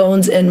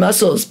bones and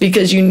muscles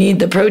because you need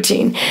the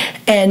protein.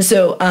 And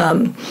so,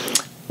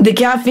 the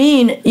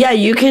caffeine, yeah,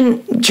 you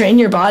can train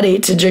your body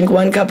to drink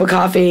 1 cup of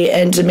coffee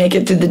and to make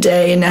it through the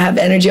day and have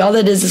energy. All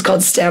that is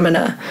called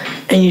stamina,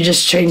 and you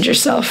just trained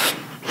yourself.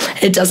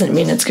 It doesn't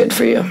mean it's good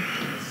for you.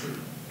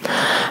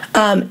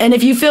 And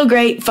if you feel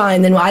great,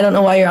 fine, then I don't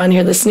know why you're on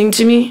here listening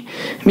to me,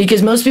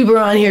 because most people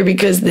are on here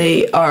because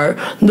they are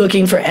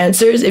looking for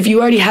answers. If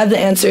you already have the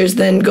answers,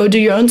 then go do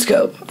your own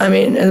scope. I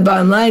mean, and the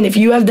bottom line, if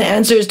you have the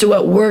answers to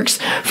what works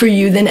for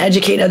you, then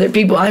educate other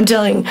people. I'm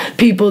telling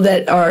people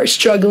that are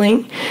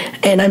struggling,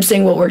 and I'm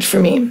saying what worked for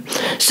me.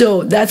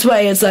 So that's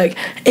why it's like,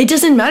 it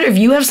doesn't matter. If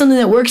you have something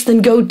that works,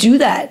 then go do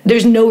that.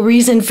 There's no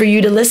reason for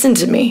you to listen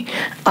to me.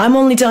 I'm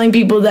only telling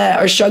people that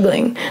are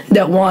struggling,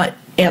 that want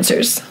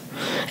answers.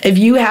 If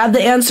you have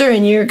the answer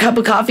and your cup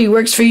of coffee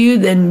works for you,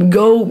 then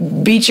go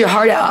beat your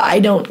heart out. I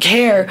don't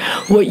care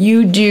what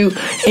you do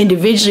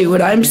individually.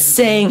 What I'm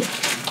saying,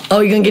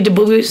 oh, you're going to get the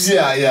boo-boos?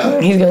 Yeah.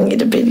 He's going to get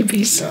the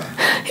babies.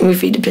 Yeah. And we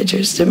feed the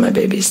pigeons. They're my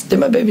babies.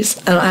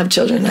 I don't have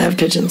children. I have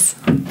pigeons.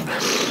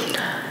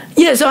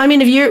 Yeah, so I mean,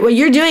 what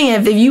you're doing,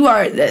 if you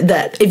are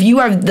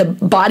the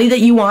body that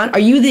you want, are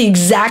you the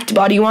exact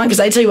body you want? Because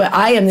I tell you what,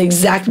 I am the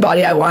exact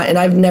body I want, and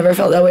I've never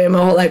felt that way in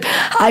my whole life.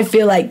 I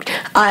feel like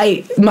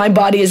my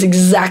body is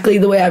exactly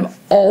the way I've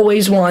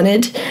always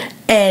wanted,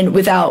 and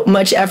without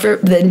much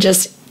effort than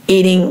just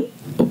eating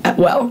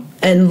well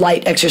and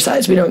light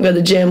exercise. We don't go to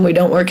the gym, we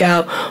don't work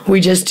out,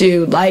 we just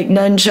do light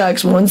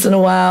nunchucks once in a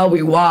while,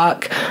 we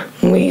walk,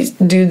 we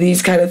do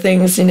these kind of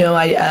things,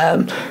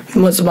 I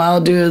once in a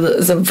while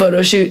do some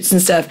photo shoots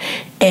and stuff,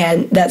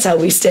 and that's how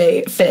we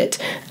stay fit,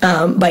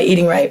 by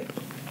eating right.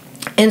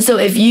 And so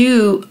if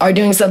you are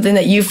doing something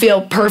that you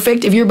feel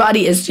perfect, if your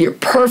body is your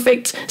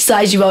perfect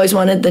size you've always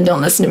wanted, then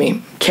don't listen to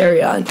me.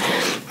 Carry on.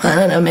 I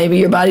don't know, maybe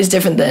your body's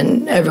different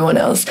than everyone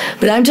else.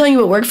 But I'm telling you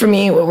what worked for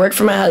me, what worked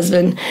for my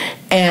husband,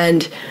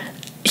 and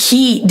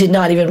he did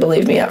not even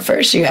believe me at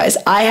first, you guys.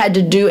 I had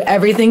to do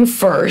everything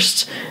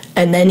first,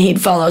 and then he'd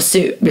follow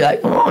suit. Be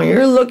like, oh,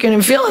 you're looking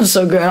and feeling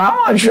so good. I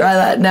want to try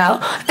that now.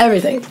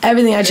 Everything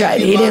I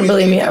tried. He didn't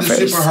believe me at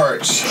first. Super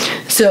hearts.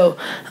 So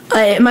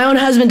my own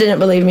husband didn't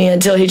believe me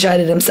until he tried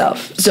it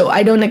himself. So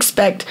I don't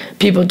expect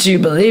people to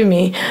believe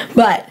me.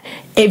 But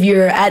if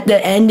you're at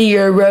the end of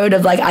your road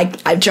of like,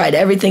 I've tried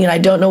everything and I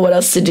don't know what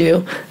else to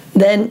do,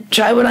 then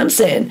try what I'm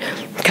saying.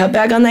 Cut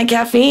back on that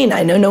caffeine.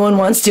 I know no one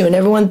wants to, and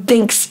everyone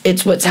thinks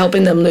it's what's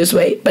helping them lose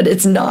weight, but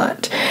it's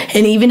not.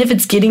 And even if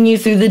it's getting you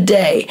through the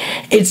day,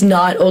 it's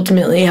not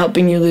ultimately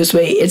helping you lose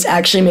weight. It's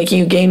actually making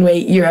you gain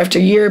weight year after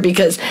year,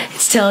 because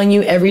it's telling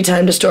you every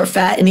time to store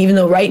fat. And even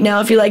though right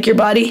now, if you like your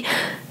body,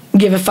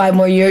 give it 5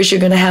 more years,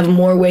 you're going to have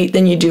more weight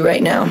than you do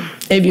right now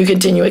if you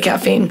continue with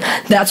caffeine.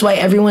 That's why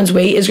everyone's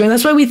weight is growing.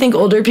 That's why we think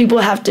older people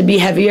have to be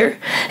heavier.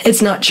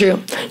 It's not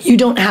true. You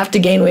don't have to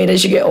gain weight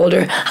as you get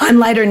older. I'm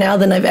lighter now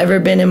than I've ever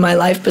been in my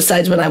life,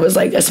 besides when I was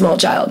like a small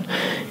child.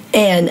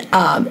 and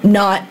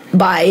not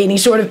by any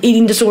sort of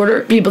eating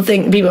disorder. People,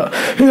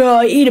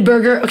 I eat a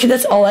burger. Okay,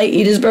 that's all I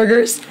eat is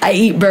burgers. I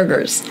eat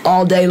burgers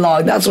all day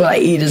long. That's what I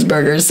eat is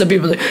burgers. So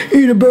people say,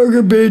 eat a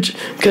burger, bitch,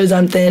 because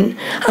I'm thin.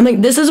 I'm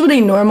like, this is what a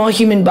normal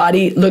human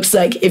body looks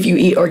like if you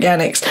eat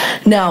organics.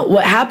 Now,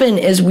 what happened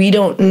is we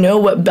don't know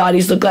what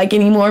bodies look like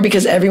anymore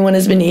because everyone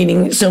has been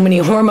eating so many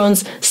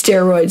hormones,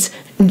 steroids,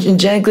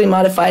 genetically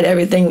modified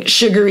everything,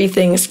 sugary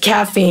things,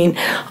 caffeine,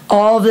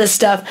 all of this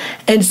stuff.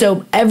 And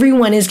so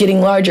everyone is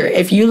getting larger.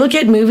 If you look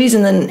at movies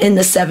in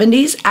the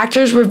 70s,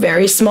 actors were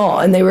very small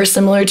and they were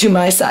similar to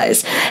my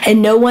size.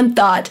 And no one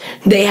thought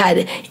they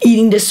had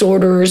eating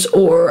disorders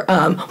or,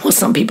 well,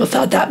 some people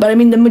thought that, but I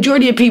mean, the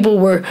majority of people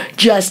were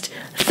just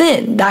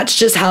thin. That's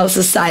just how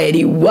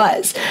society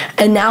was.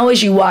 And now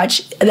as you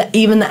watch,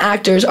 even the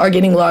actors are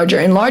getting larger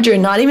and larger,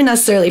 and not even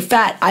necessarily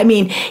fat. I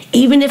mean,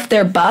 even if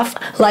they're buff,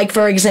 like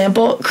for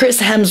example,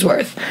 Chris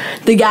Hemsworth.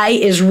 The guy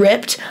is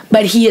ripped,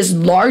 but he is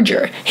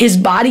larger. His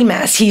body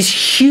mass,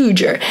 he's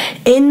huger.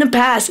 In the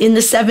past, in the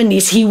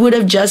 70s, he would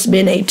have just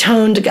been a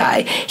toned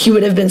guy. He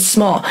would have been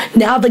small.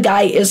 Now the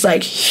guy is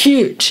like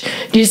huge.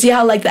 Do you see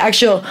how like the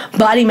actual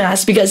body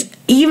mass, because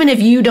even if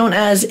you don't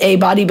as a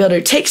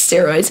bodybuilder take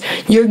steroids,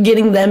 you're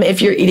getting them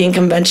if you're eating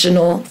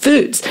conventional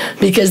foods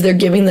because they're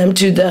giving them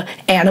to the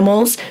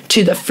animals,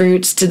 to the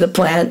fruits, to the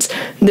plants.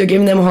 They're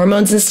giving them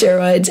hormones and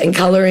steroids and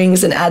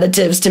colorings and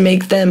additives to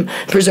make them,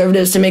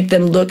 preservatives to make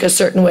them look a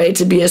certain way,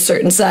 to be a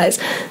certain size.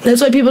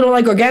 That's why people don't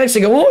like organics. They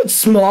go, oh, it's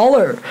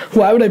smaller.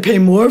 Why would I pay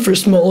more for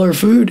smaller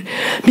food?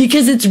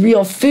 Because it's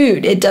real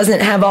food. It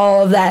doesn't have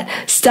all of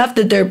that stuff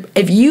that they're,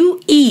 if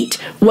you eat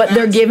what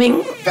they're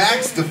giving.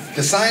 Facts,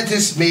 the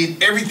scientists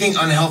made everything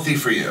unhealthy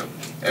for you.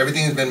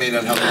 Everything has been made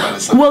unhealthy by the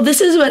science. Well, this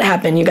is what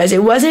happened, you guys.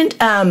 It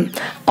wasn't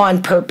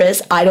on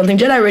purpose. I don't think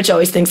Jedi Rich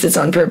always thinks it's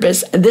on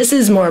purpose. This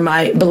is more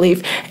my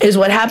belief, is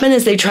what happened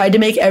is they tried to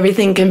make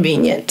everything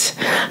convenient.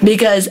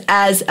 Because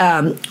as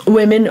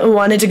women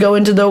wanted to go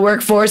into the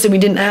workforce and we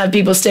didn't have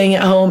people staying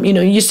at home, you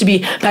know, it used to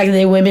be, back in the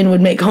day, women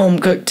would make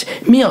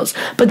home-cooked meals.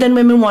 But then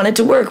women wanted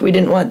to work. We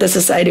didn't want the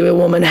society where a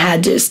woman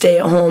had to stay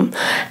at home.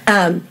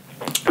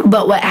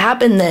 But what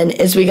happened then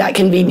is we got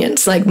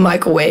convenience, like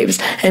microwaves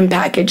and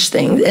packaged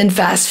things and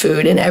fast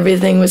food, and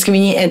everything was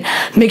convenient.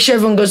 And make sure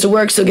everyone goes to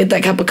work, so get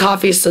that cup of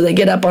coffee so they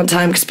get up on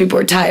time because people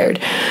are tired.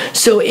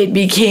 So it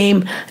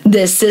became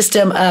this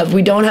system of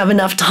we don't have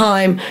enough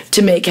time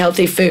to make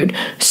healthy food.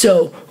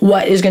 So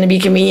what is going to be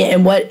convenient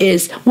and what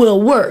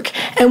will work?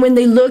 And when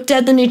they looked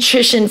at the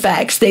nutrition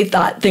facts, they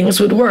thought things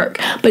would work.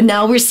 But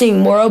now we're seeing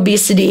more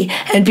obesity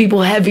and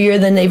people heavier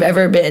than they've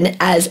ever been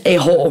as a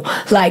whole.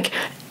 Like,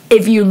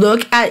 if you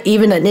look at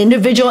even an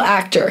individual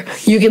actor,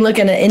 you can look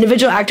at an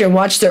individual actor and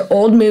watch their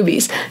old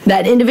movies.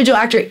 That individual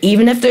actor,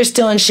 even if they're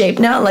still in shape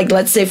now, like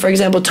let's say, for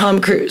example,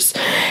 Tom Cruise.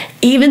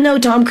 Even though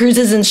Tom Cruise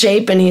is in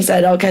shape and he's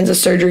had all kinds of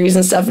surgeries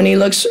and stuff and he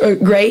looks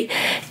great,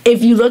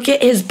 if you look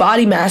at his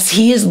body mass,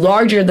 he is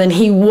larger than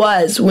he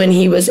was when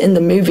he was in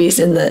the movies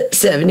in the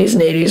 70s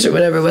and 80s or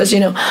whatever it was, you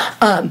know.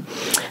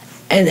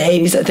 In the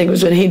 80s, I think,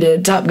 was when he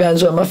did Top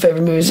Gun's, one of my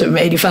favorite movies from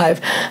 85.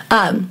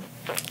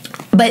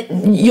 But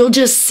you'll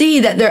just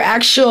see that their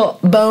actual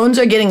bones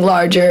are getting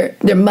larger,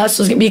 their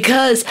muscles,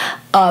 because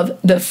of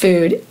the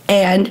food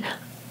and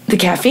the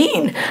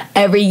caffeine.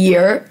 Every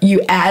year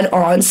you add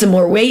on some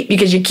more weight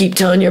because you keep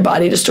telling your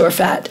body to store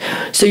fat.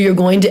 So you're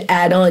going to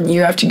add on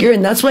year after year.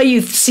 And that's why you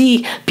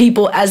see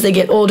people as they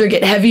get older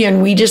get heavier,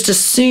 and we just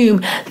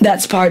assume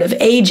that's part of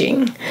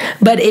aging.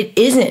 But it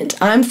isn't.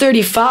 I'm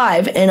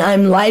 35 and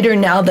I'm lighter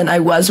now than I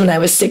was when I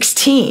was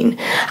 16.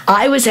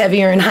 I was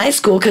heavier in high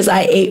school because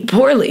I ate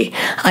poorly.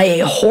 I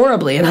ate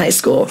horribly in high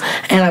school.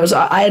 And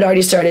I had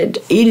already started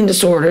eating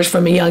disorders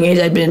from a young age.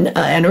 I'd been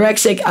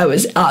anorexic. I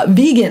was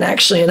vegan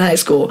actually in high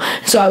school.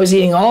 So I was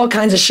eating all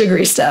kinds of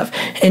sugary stuff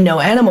and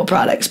no animal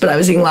products, but I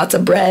was eating lots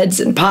of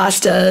breads and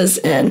pastas,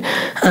 and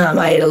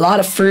I ate a lot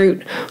of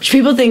fruit, which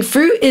people think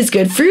fruit is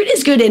good. Fruit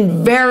is good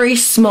in very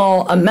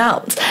small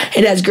amounts.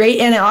 It has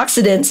great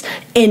antioxidants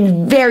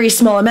in very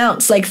small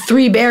amounts, like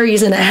 3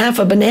 berries and a half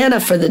a banana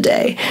for the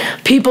day.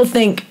 People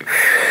think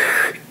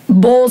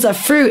bowls of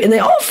fruit, and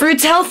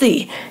fruit's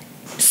healthy.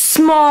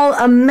 Small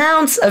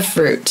amounts of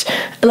fruit.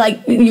 Like,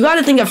 you got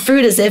to think of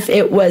fruit as if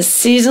it was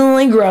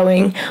seasonally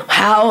growing,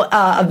 how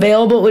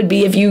available it would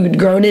be if you'd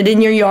grown it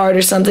in your yard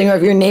or something, or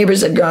if your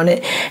neighbors had grown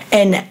it,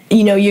 and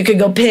you know, you could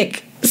go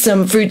pick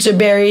some fruits or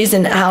berries,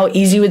 and how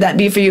easy would that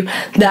be for you?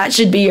 That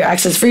should be your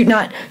access fruit,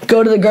 not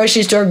go to the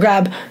grocery store,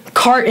 grab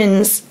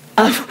cartons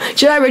of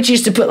Jedi Rich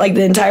used to put like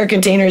the entire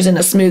containers in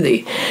a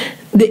smoothie.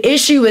 The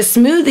issue with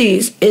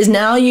smoothies is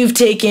now you've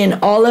taken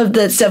all of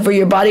the stuff where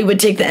your body would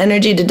take the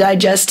energy to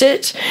digest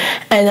it,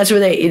 and that's where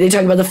they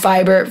talk about the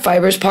fiber.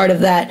 Fiber's part of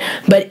that.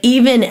 But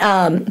even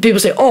people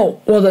say, oh,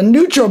 well, the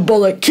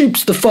NutriBullet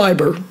keeps the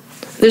fiber.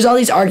 There's all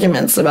these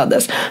arguments about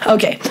this.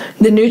 Okay,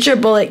 the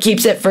NutriBullet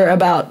keeps it for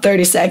about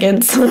 30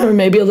 seconds or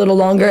maybe a little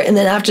longer, and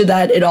then after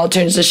that it all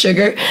turns to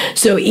sugar.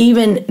 So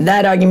even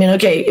that argument,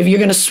 okay, if you're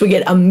going to swig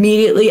it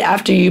immediately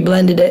after you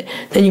blended it,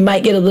 then you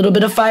might get a little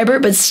bit of fiber,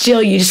 but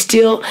still,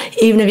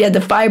 even if you had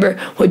the fiber,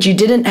 what you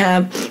didn't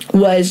have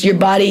was your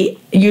body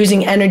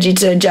using energy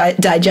to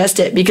digest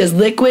it, because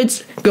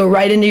liquids go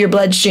right into your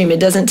bloodstream. It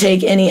doesn't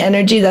take any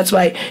energy. That's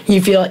why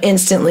you feel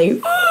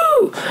instantly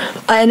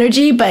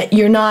energy, but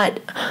you're not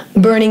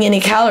burning any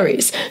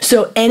calories.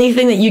 So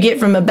anything that you get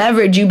from a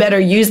beverage, you better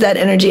use that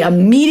energy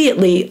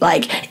immediately.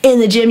 Like in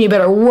the gym, you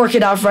better work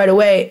it off right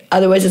away.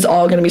 Otherwise, it's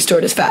all going to be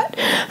stored as fat,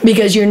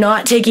 because you're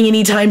not taking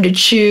any time to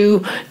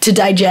chew, to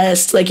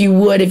digest, like you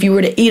would if you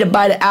were to eat a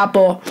bite of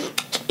apple.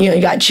 You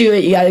got to chew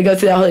it, you got to go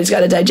through that whole, it's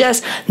got to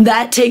digest.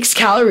 That takes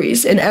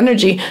calories and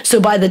energy.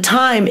 So by the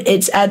time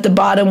it's at the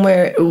bottom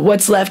where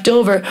what's left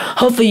over,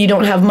 hopefully you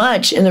don't have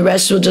much and the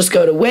rest will just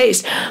go to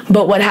waste.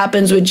 But what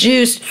happens with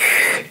juice,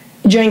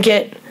 drink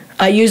it,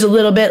 I use a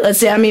little bit. Let's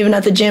say I'm even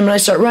at the gym and I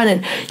start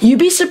running. You'd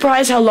be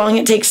surprised how long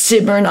it takes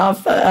to burn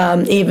off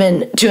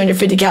even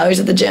 250 calories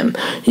at the gym.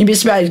 You'd be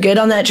surprised. Good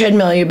on that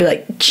treadmill, you'd be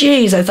like,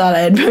 geez, I thought I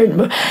had burned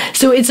more.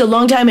 So it's a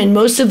long time, and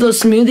most of those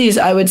smoothies,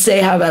 I would say,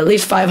 have at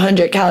least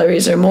 500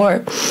 calories or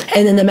more,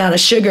 and then the amount of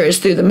sugar is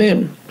through the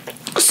moon.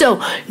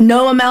 So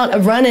no amount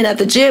of running at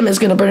the gym is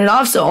going to burn it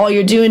off. So all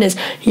you're doing is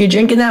you're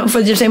drinking that before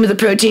the gym. Same with the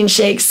protein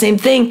shakes, same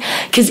thing.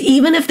 Because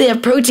even if they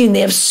have protein, they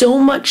have so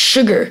much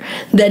sugar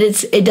that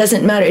it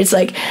doesn't matter.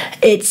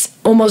 It's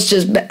almost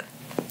just...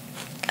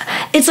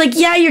 It's like,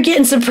 yeah, you're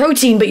getting some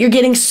protein, but you're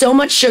getting so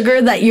much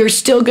sugar that you're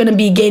still going to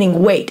be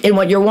gaining weight. And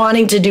what you're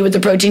wanting to do with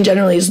the protein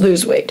generally is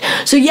lose weight.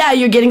 So yeah,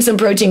 you're getting some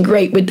protein,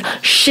 great, with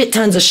shit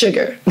tons of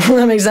sugar.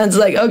 That makes sense.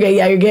 Like, okay,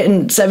 yeah, you're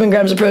getting 7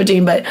 grams of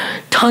protein, but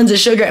tons of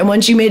sugar. And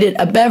once you made it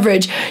a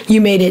beverage,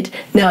 you made it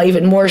now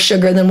even more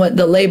sugar than what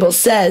the label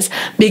says,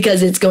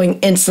 because it's going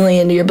instantly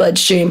into your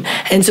bloodstream.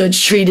 And so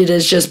it's treated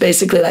as just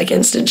basically like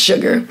instant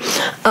sugar.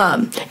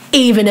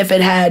 Even if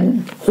it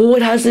had,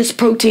 it has this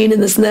protein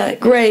and this and that,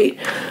 great.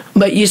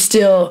 But you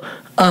still,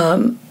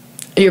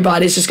 your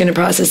body's just going to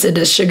process it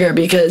as sugar,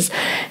 because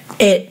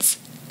it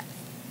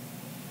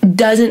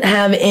doesn't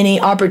have any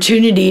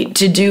opportunity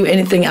to do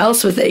anything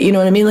else with it. You know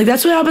what I mean? Like,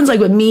 that's what happens, like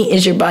with meat,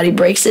 is your body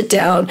breaks it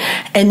down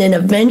and then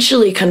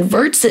eventually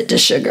converts it to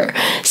sugar.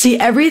 See,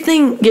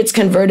 everything gets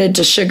converted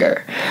to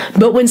sugar.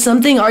 But when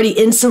something already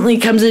instantly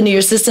comes into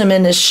your system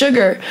and is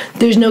sugar,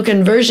 there's no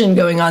conversion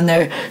going on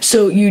there.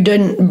 So you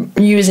didn't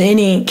use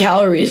any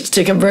calories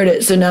to convert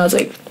it. So now it's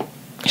like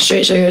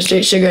straight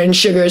sugar, and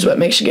sugar is what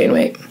makes you gain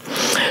weight.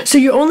 So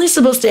you're only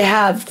supposed to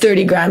have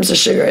 30 grams of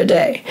sugar a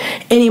day.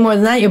 Any more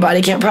than that, your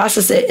body can't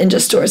process it and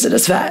just stores it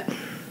as fat.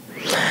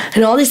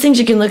 And all these things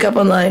you can look up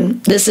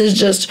online. This is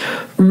just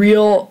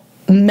real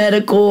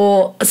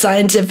medical,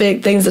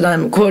 scientific things that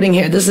I'm quoting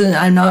here.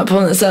 I'm not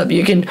pulling this up.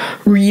 You can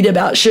read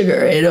about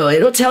sugar.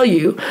 It'll tell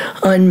you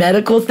on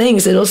medical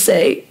things. It'll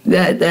say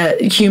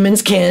that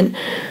humans can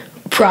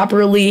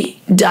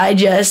properly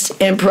digest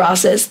and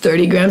process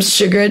 30 grams of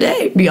sugar a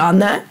day.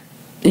 Beyond that,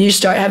 you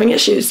start having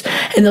issues.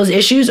 And those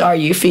issues are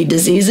you feed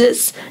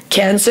diseases,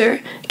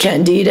 cancer,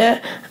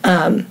 candida,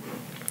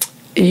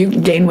 you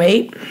gain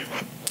weight.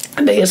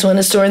 The biggest one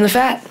is storing the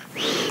fat.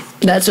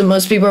 That's what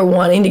most people are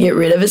wanting to get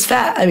rid of, is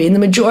fat. I mean, the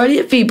majority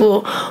of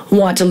people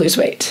want to lose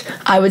weight.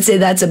 I would say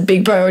that's a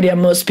big priority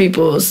on most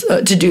people's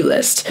to-do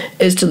list,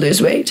 is to lose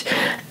weight.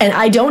 And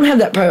I don't have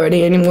that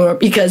priority anymore,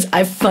 because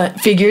I've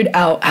figured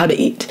out how to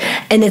eat.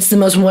 And it's the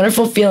most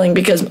wonderful feeling,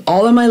 because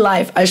all of my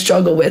life I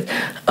struggle with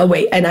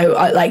weight. And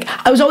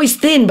I was always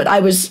thin, but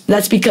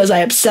that's because I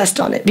obsessed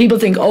on it. People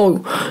think,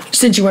 oh,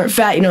 since you weren't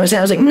fat, you know what I'm saying?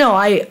 I was like, no,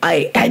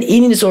 I had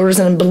eating disorders,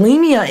 and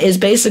bulimia is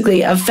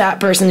basically a fat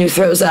person who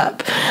throws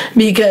up,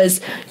 because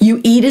you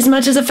eat as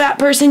much as a fat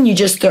person, you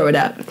just throw it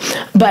up.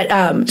 But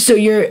so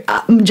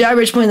Jedi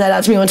Rich pointed that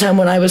out to me one time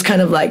when I was kind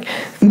of like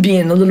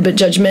being a little bit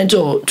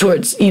judgmental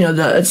towards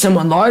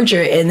someone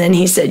larger, and then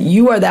he said,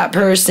 you are that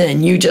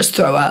person, you just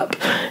throw up.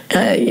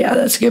 Yeah,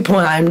 that's a good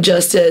point. I'm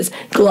just as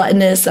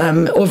gluttonous,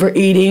 I'm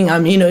overeating,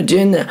 I'm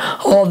doing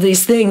all of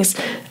these things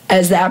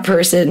as that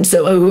person.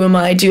 So who am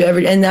I to ever?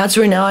 And that's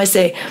where now I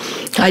say,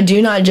 I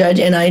do not judge,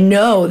 and I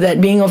know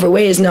that being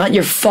overweight is not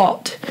your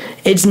fault.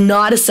 It's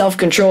not a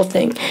self-control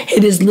thing.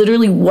 It is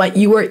literally what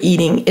you are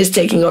eating is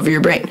taking over your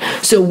brain.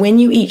 So when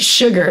you eat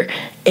sugar,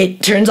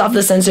 it turns off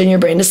the sensor in your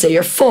brain to say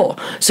you're full.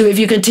 So if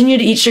you continue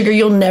to eat sugar,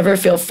 you'll never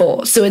feel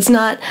full. So it's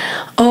not,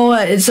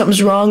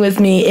 something's wrong with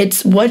me.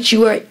 It's what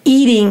you are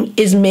eating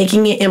is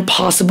making it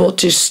impossible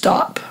to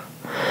stop.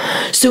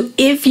 So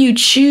if you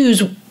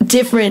choose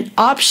different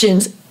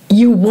options,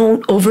 you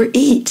won't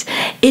overeat.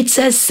 It's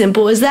as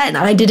simple as that. And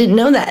I didn't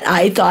know that.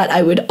 I thought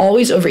I would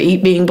always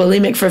overeat, being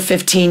bulimic for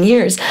 15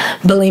 years.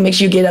 Bulimics,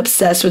 you get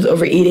obsessed with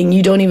overeating.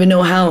 You don't even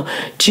know how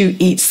to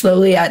eat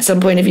slowly at some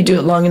point if you do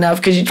it long enough,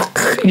 because you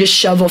just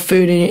shovel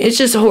food and it's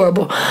just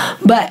horrible.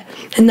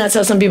 And that's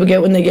how some people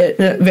get when they get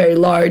very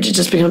large. It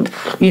just becomes,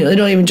 they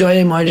don't even enjoy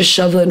it anymore, just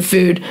shoveling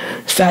food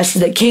as fast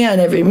as they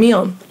can every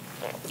meal.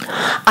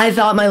 I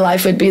thought my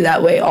life would be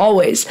that way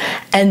always.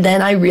 And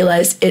then I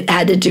realized it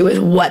had to do with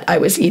what I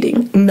was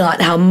eating,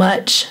 not how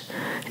much,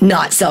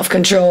 not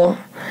self-control,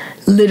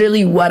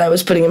 literally what I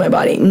was putting in my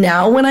body.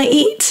 Now when I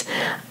eat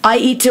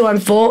till I'm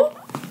full,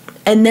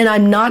 and then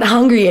I'm not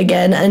hungry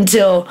again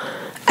until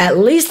at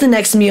least the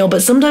next meal,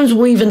 but sometimes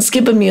we'll even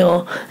skip a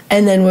meal,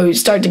 and then when we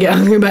start to get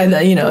hungry by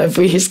that, if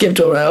we skip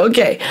to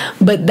okay.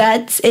 But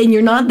and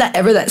you're not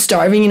ever that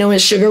starving,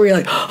 with sugar, where you're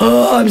like,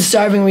 oh, I'm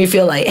starving, we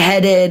feel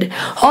lightheaded.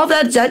 All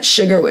that's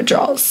sugar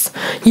withdrawals.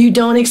 You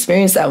don't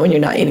experience that when you're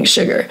not eating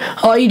sugar.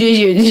 All you do is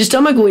your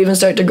stomach will even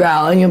start to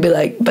growl, and you'll be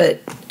like,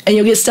 and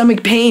you'll get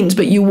stomach pains,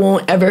 but you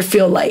won't ever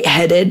feel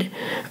lightheaded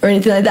or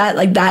anything like that.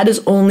 Like, that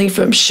is only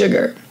from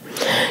sugar.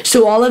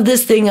 So all of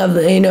this thing of,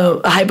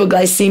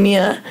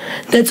 hypoglycemia,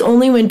 that's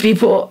only when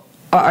people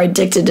are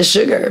addicted to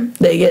sugar.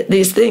 They get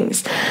these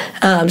things.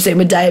 Same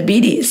with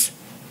diabetes.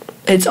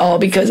 It's all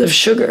because of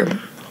sugar.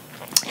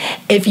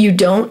 If you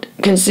don't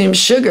consume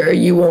sugar,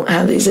 you won't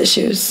have these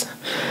issues.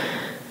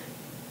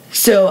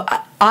 So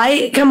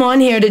I come on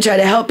here to try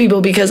to help people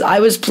because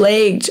I was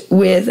plagued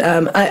with,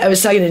 I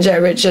was talking to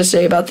Jedi Rich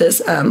yesterday about this.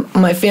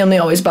 My family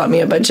always bought me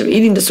a bunch of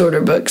eating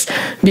disorder books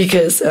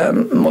because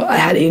I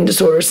had eating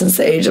disorder since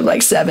the age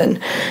of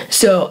 7.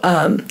 So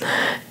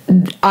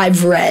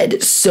I've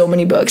read so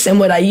many books, and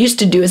what I used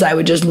to do is I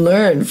would just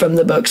learn from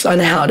the books on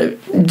how to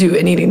do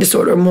an eating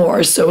disorder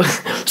more. So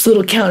it's a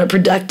little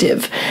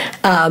counterproductive.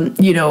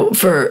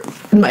 For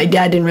my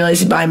dad didn't realize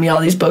he'd buy me all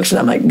these books,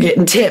 and I'm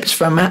getting tips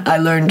from, I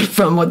learned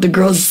from what the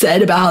girls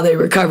said about how they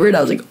recovered.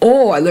 I was like,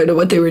 oh, I learned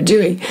what they were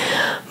doing.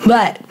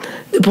 But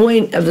the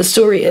point of the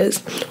story is,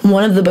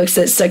 one of the books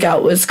that stuck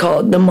out was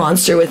called The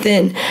Monster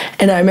Within.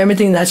 And I remember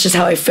thinking that's just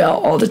how I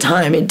felt all the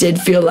time. It did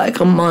feel like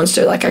a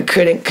monster, like I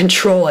couldn't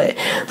control it.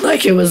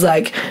 Like it was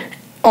like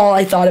all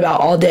I thought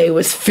about all day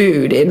was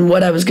food and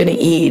what I was going to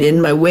eat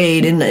and my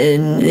weight and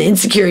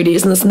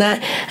insecurities and this and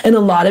that. And a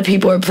lot of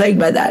people are plagued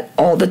by that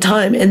all the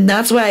time. And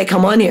that's why I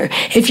come on here.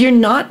 If you're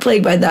not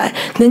plagued by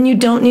that, then you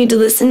don't need to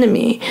listen to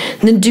me.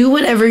 Then do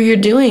whatever you're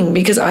doing,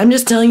 because I'm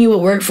just telling you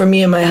what worked for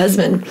me and my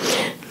husband.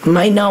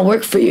 Might not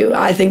work for you.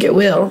 I think it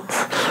will.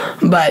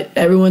 But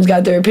everyone's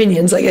got their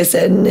opinions, like I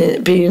said. And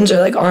opinions are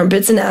like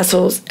armpits and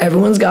assholes.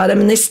 Everyone's got them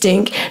and they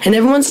stink. And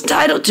everyone's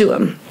entitled to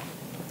them.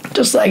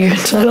 Just like you're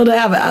entitled to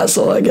have an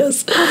asshole, I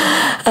guess.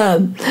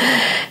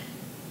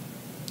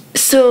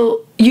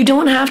 So you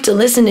don't have to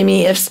listen to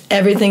me if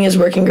everything is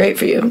working great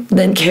for you.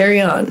 Then carry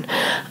on.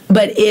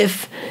 But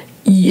if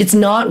it's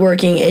not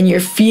working and you're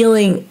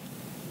feeling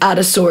out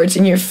of sorts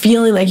and you're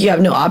feeling like you have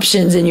no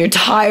options and you're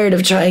tired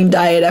of trying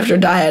diet after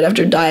diet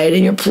after diet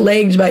and you're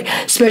plagued by,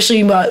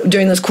 especially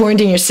during this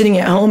quarantine, you're sitting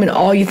at home and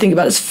all you think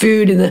about is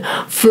food and the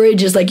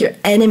fridge is like your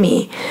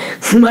enemy.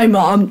 My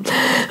mom,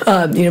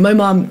 my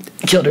mom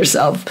killed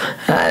herself.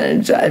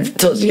 And I've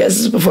told you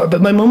guys this before, but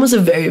my mom was a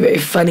very, very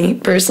funny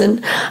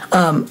person.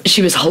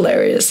 She was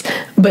hilarious,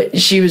 but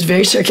she was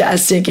very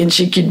sarcastic and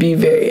she could be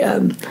very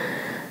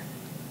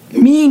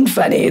mean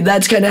funny.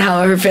 That's kind of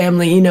how her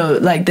family,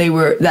 they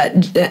were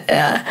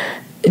that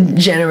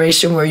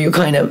generation where you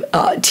kind of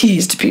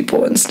teased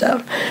people and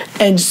stuff.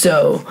 And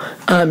so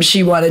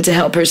she wanted to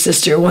help her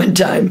sister one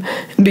time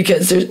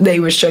because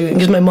they were struggling,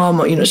 because my mom,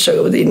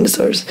 struggled with eating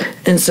disorders.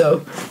 And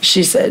so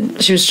she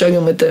said she was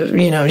struggling with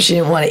she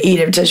didn't want to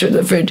eat every time she was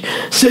in the fridge.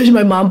 So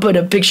my mom put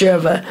a picture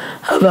of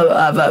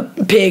a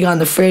pig on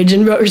the fridge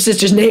and wrote her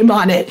sister's name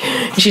on it.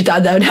 She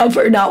thought that would help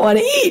her not want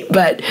to eat,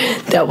 but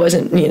that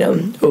wasn't,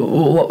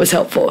 what was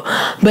helpful.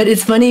 But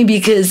it's funny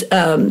because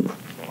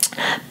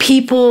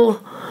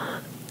people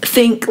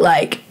think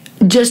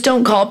just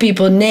don't call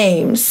people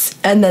names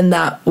and then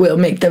that will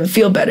make them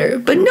feel better.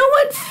 But no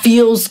one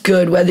feels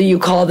good whether you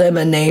call them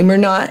a name or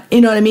not.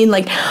 You know what I mean?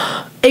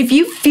 If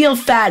you feel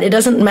fat, it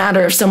doesn't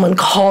matter if someone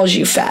calls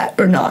you fat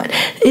or not.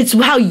 It's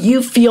how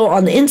you feel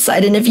on the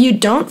inside. And if you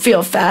don't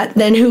feel fat,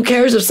 then who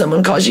cares if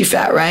someone calls you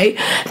fat, right?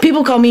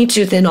 People call me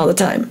too thin all the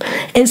time.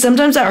 And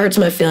sometimes that hurts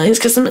my feelings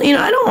because, I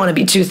don't want to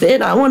be too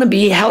thin. I want to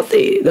be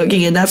healthy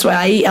looking. And that's why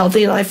I eat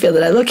healthy and I feel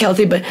that I look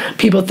healthy. But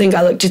people think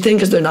I look too thin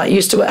because they're not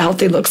used to what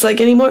healthy looks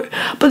like anymore.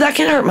 But that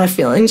can hurt my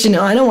feelings.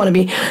 I don't want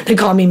to they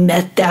call me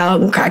methed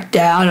out and cracked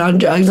out on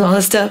drugs and all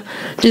that stuff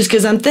just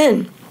because I'm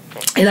thin.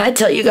 And I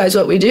tell you guys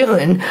what we do,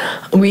 and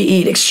we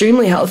eat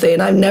extremely healthy,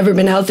 and I've never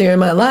been healthier in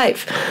my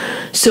life.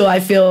 So I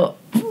feel,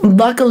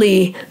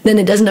 luckily, then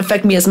it doesn't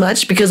affect me as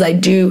much because I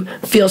do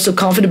feel so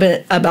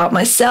confident about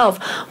myself.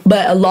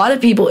 But a lot of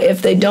people,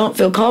 if they don't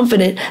feel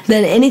confident,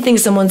 then anything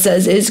someone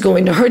says is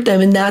going to hurt them,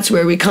 and that's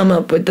where we come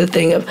up with the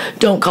thing of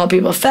don't call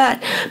people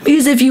fat.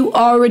 Because if you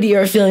already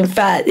are feeling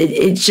fat,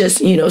 it's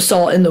just,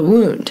 salt in the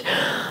wound.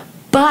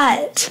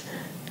 But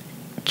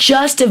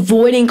just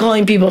avoiding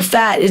calling people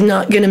fat is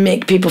not going to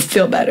make people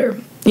feel better.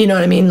 You know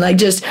what I mean?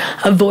 Just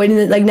avoiding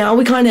it. Now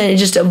we kind of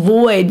just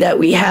avoid that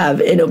we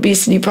have an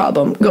obesity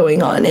problem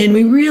going on. And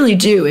we really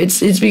do.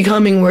 It's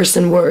becoming worse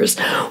and worse.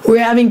 We're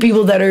having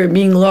people that are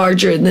being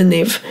larger than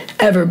they've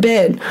ever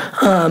been.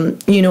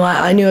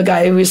 I knew a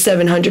guy who was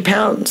 700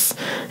 pounds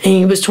and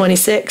he was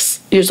 26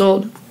 years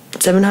old.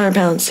 700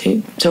 pounds,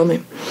 he told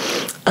me.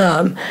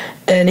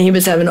 And he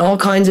was having all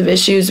kinds of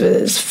issues with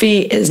his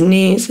feet, his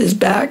knees, his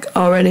back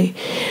already.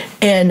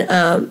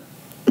 And,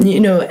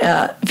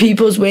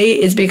 people's weight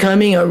is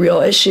becoming a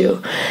real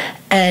issue.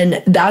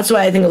 And that's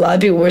why I think a lot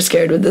of people were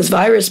scared with this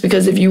virus,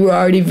 because if you were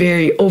already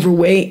very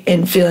overweight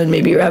and feeling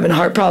maybe you're having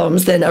heart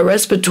problems, then a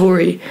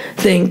respiratory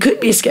thing could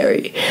be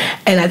scary.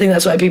 And I think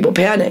that's why people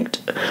panicked,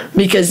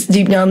 because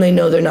deep down they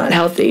know they're not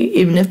healthy.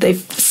 Even if they'll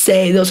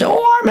say,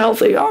 oh, I'm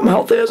healthy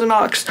as an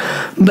ox.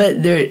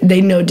 But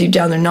they know deep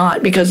down they're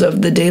not, because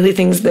of the daily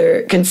things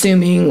they're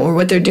consuming or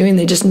what they're doing.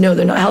 They just know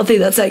they're not healthy.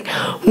 That's like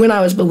when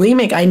I was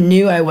bulimic, I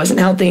knew I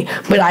wasn't healthy,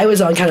 but I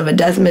was on kind of a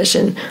death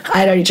mission. I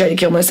had already tried to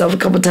kill myself a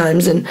couple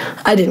times, and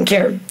I didn't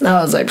care. I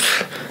was like,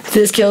 if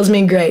this kills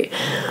me, great.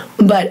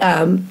 But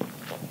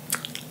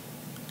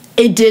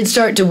it did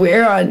start to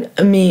wear on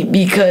me,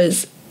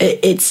 because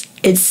it's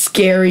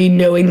scary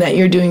knowing that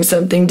you're doing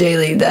something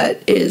daily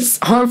that is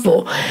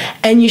harmful.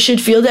 And you should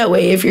feel that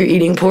way if you're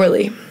eating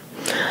poorly.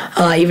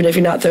 Even if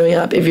you're not throwing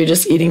up, if you're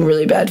just eating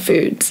really bad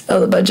foods,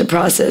 a bunch of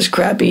processed,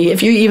 crappy.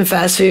 If you're eating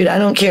fast food, I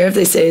don't care if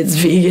they say it's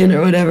vegan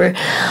or whatever.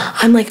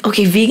 I'm like,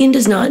 okay, vegan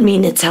does not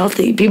mean it's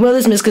healthy. People have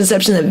this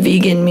misconception that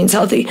vegan means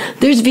healthy.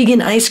 There's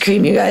vegan ice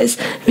cream, you guys.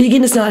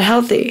 Vegan is not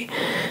healthy.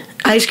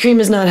 Ice cream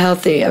is not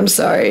healthy. I'm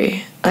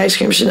sorry. Ice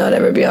cream should not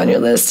ever be on your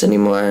list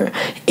anymore.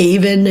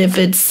 Even if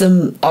it's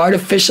some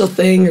artificial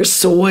thing, or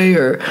soy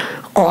or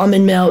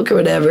almond milk or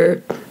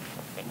whatever.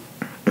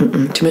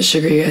 Too much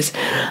sugar, you guys.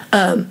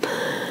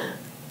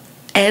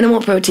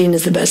 Animal protein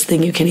is the best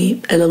thing you can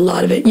eat, and a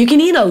lot of it. You can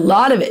eat a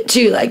lot of it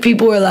too. Like,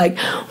 people were like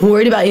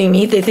worried about eating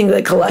meat. They think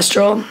that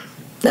cholesterol,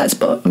 that's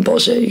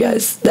bullshit, you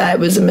guys. That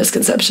was a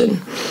misconception.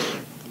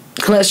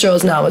 Cholesterol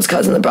is not what's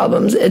causing the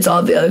problems. It's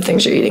all the other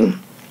things you're eating.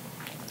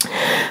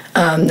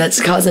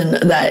 That's causing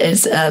that.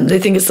 It's they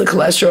think it's the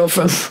cholesterol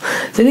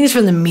they think it's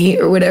from the meat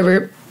or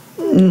whatever.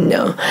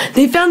 No,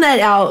 they found that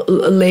out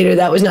later.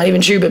 That was not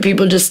even true, but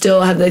people just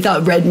still they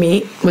thought red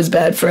meat was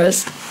bad for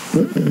us.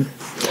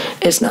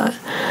 It's not.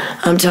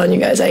 I'm telling you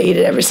guys, I eat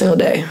it every single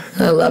day.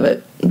 I love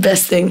it.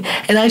 Best thing.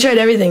 And I tried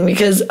everything,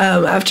 because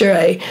after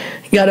I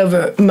got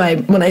over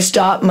when I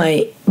stopped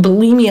my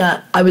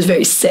bulimia, I was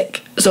very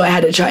sick. So I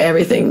had to try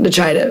everything to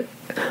try to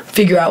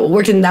figure out what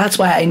worked. And that's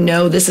why I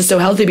know this is so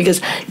healthy,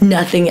 because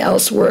nothing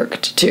else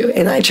worked too.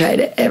 And I tried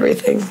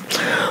everything.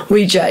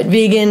 We tried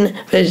vegan,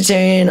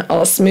 vegetarian,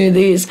 all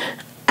smoothies,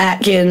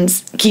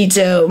 Atkins,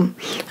 keto,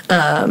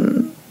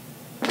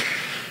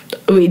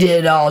 we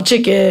did all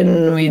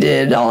chicken, we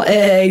did all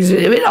eggs, we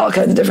did all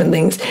kinds of different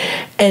things.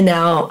 And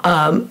now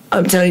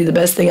I'm telling you, the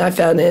best thing I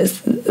found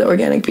is the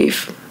organic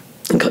beef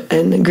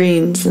and the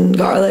greens and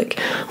garlic.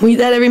 We eat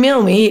that every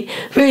meal. We eat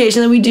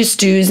variation. We do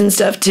stews and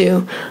stuff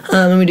too.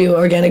 And we do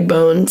organic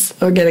bones.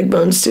 Organic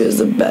bone stew is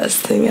the best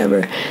thing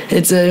ever.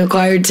 It's an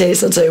acquired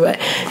taste, I'll tell you what.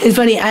 It's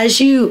funny,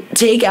 as you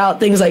take out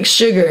things like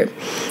sugar,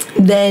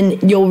 then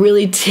you'll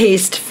really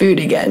taste food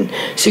again.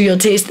 So you'll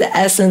taste the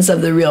essence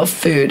of the real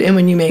food. And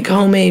when you make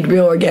homemade,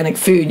 real organic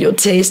food, you'll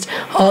taste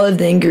all of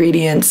the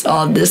ingredients,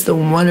 all of this, the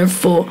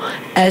wonderful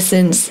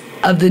essence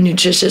of the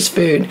nutritious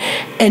food.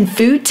 And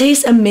food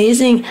tastes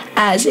amazing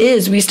as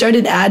is. We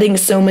started adding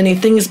so many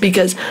things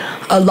because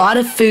a lot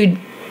of food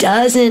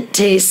doesn't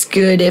taste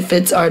good if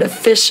it's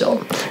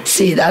artificial.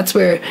 See, that's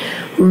where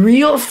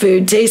real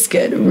food tastes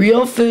good.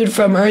 Real food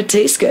from earth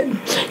tastes good.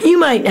 You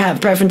might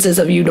have preferences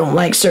of you don't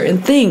like certain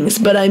things,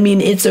 but I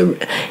mean, it's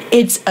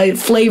a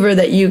flavor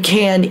that you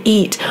can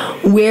eat.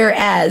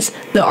 Whereas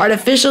the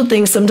artificial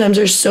things sometimes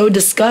are so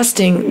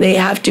disgusting, they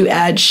have to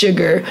add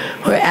sugar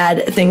or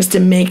add things to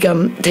make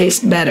them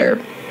taste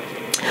better.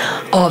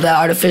 All the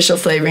artificial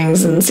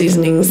flavorings and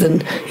seasonings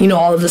and,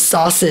 all of the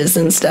sauces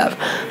and stuff.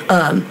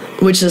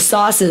 Which the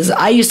sauces,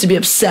 I used to be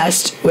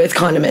obsessed with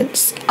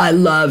condiments. I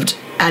loved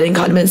adding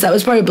condiments. That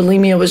was part of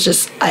bulimia, was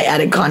just I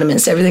added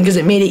condiments to everything because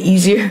it made it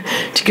easier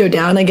to go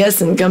down, I guess,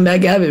 and come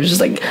back up. It was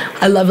just like,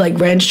 I love like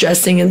ranch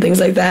dressing and things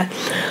like that.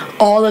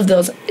 All of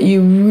those,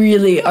 you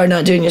really are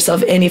not doing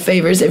yourself any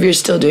favors if you're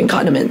still doing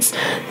condiments.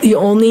 The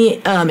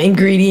only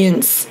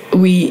ingredients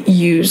we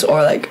use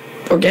are like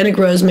organic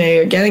rosemary,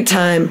 organic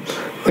thyme,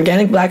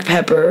 organic black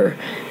pepper,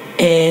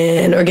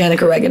 and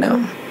organic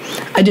oregano.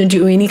 I don't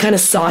do any kind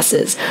of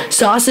sauces.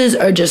 Sauces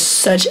are just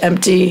such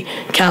empty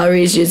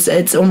calories.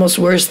 It's almost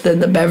worse than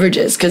the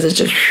beverages because it's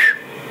just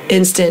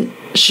instant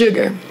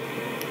sugar.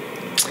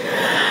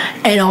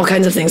 And all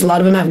kinds of things. A lot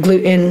of them have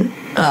gluten,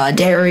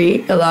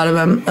 dairy, a lot of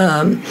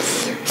them.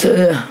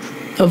 So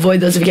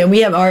avoid those if you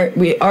can.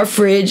 Our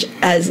fridge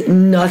has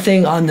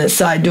nothing on the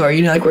side door.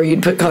 Like where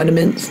you'd put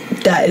condiments.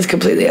 That is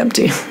completely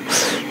empty.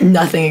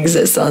 Nothing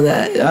exists on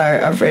that.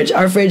 Our fridge.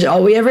 Our fridge.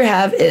 All we ever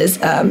have is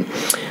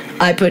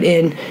I put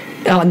in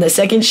on the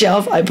second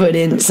shelf. I put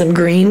in some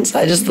greens.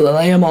 I just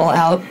lay them all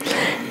out,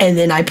 and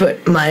then I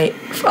put my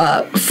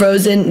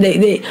frozen.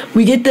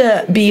 We get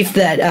the beef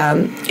that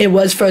it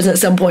was frozen at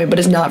some point, but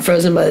it's not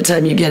frozen by the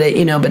time you get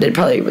it. But it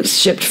probably was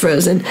shipped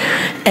frozen.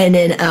 And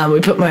then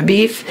we put my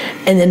beef,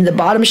 and then the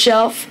bottom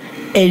shelf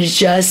is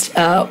just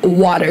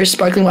water,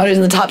 sparkling waters,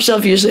 and the top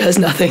shelf usually has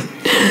nothing.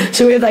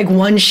 So we have like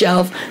one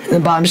shelf, and the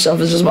bottom shelf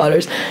is just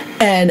waters.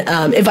 And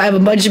if I have a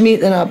bunch of meat,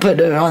 then I'll put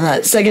it on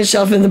that second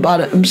shelf and the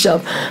bottom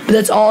shelf. But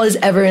that's all is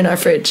ever in our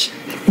fridge.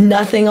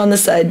 Nothing on the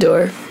side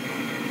door.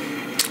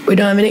 We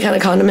don't have any kind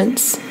of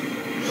condiments.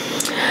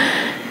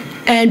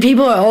 And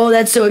people are, oh,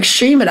 that's so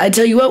extreme. But I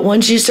tell you what,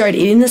 once you start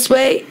eating this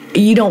way,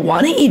 you don't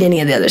want to eat any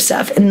of the other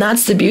stuff. And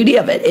that's the beauty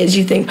of it, is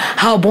you think,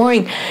 how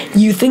boring.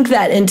 You think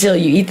that until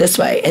you eat this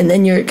way. And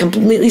then you're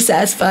completely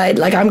satisfied.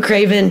 Like, I'm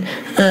craving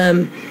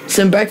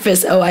some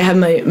breakfast. Oh, I have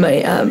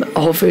my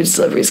Whole Foods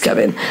deliveries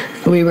coming.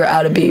 We were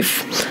out of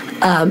beef.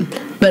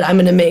 But I'm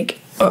going to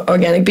make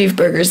organic beef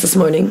burgers this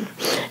morning.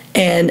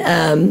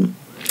 And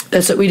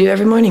that's what we do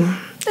every morning.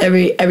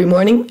 Every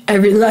morning,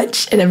 every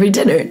lunch, and every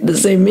dinner, the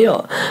same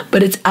meal.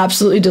 But it's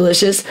absolutely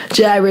delicious.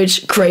 Jedi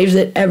Rich craves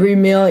it every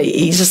meal.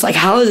 He's just like,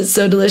 how is it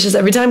so delicious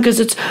every time? Because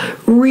it's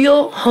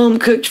real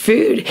home-cooked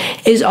food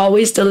is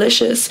always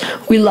delicious.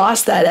 We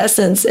lost that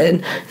essence,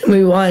 and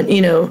we want,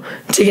 to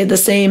get the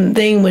same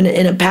thing when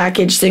in a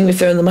packaged thing we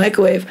throw in the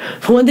microwave.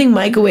 For one thing,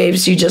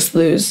 microwaves, you just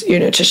lose your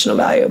nutritional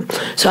value.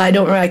 So I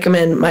don't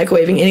recommend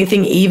microwaving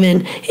anything,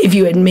 even if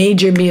you had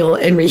made your meal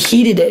and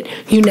reheated it.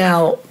 You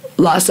now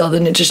lost all the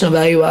nutritional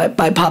value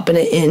by popping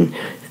it in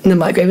the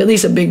microwave, at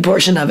least a big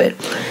portion of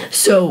it.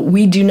 So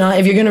we do not,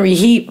 if you're going to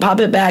reheat, pop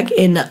it back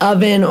in the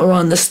oven or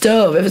on the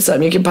stove. If it's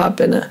something you can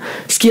pop in a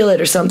skillet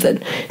or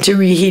something to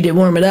reheat it,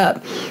 warm it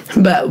up.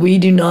 But we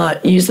do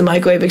not use the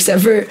microwave,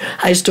 except for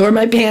I store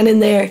my pan in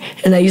there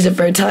and I use it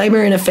for a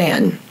timer and a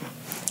fan.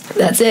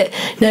 That's it.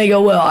 Now you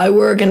go, well, I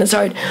work and it's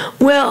hard.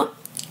 Well,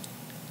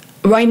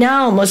 right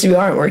now, most of you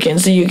aren't working,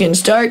 so you can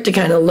start to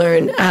kind of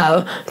learn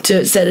how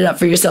to set it up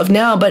for yourself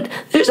now. But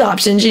there's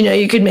options.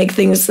 You could make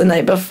things the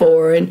night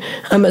before, and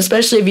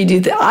especially if you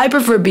do. I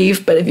prefer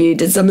beef, but if you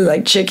did something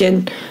like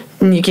chicken,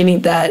 you can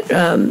eat that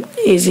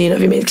easy. If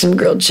you make some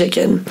grilled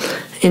chicken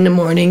in the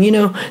morning,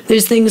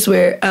 there's things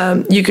where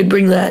you could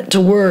bring that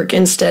to work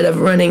instead of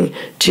running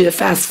to the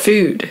fast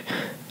food,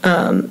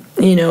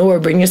 or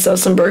bring yourself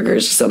some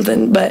burgers or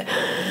something. But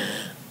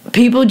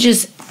people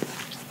just,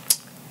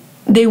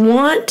 they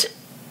want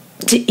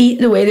to eat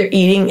the way they're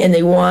eating, and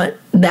they want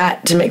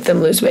that to make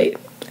them lose weight.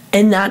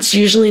 And that's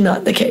usually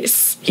not the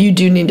case. You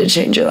do need to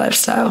change your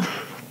lifestyle.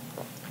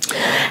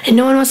 And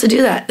no one wants to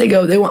do that.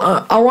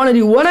 I want to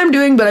do what I'm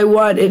doing, but I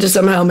want it to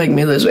somehow make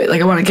me lose weight.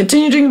 Like, I want to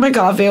continue drinking my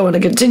coffee. I want to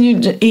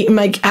continue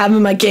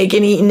having my cake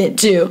and eating it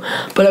too,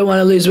 but I want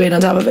to lose weight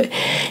on top of it.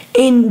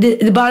 And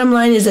the bottom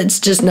line is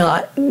it's just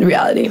not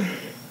reality.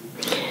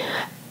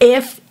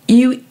 If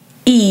you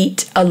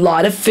eat a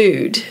lot of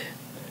food,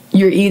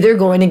 you're either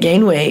going to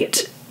gain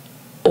weight,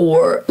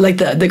 or like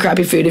the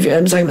crappy food.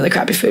 I'm talking about the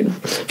crappy food.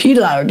 If you eat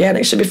a lot of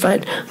organic, should be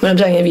fine. But I'm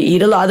talking, if you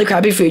eat a lot of the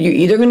crappy food, you're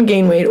either going to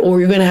gain weight, or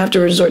you're going to have to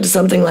resort to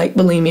something like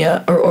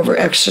bulimia or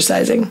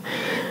over-exercising,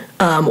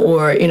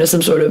 or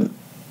some sort of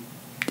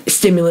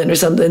stimulant or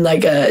something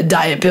like a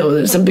diet pill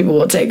that some people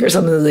will take, or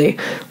something that they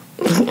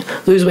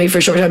lose weight for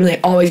a short time and they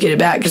always get it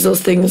back, because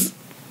those things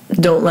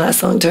don't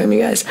last long term,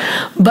 you guys.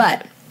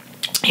 But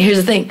here's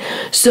the thing.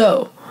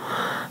 So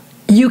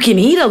you can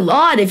eat a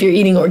lot if you're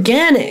eating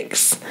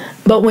organics,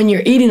 but when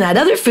you're eating that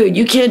other food,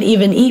 you can't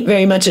even eat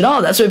very much at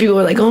all. That's why people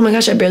are like, oh my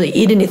gosh, I barely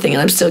eat anything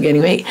and I'm still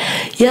gaining weight.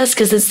 Yes,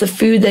 because it's the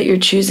food that you're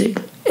choosing.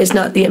 It's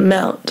not the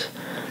amount.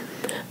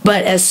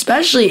 But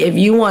especially if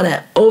you want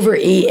to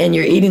overeat and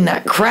you're eating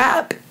that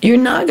crap, you're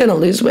not going to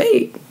lose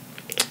weight.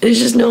 There's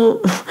just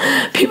no,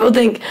 people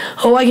think,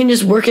 oh, I can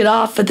just work it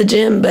off at the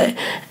gym. But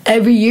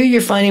every year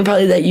you're finding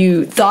probably that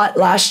you thought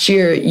last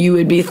year you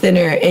would be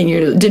thinner and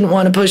you didn't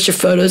want to post your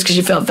photos because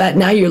you felt fat.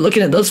 Now you're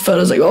looking at those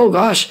photos like, oh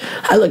gosh,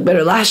 I look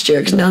better last year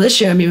because now this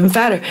year I'm even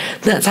fatter.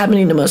 That's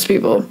happening to most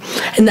people.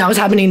 And that was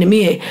happening to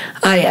me.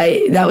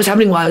 That was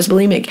happening while I was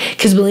bulimic,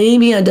 because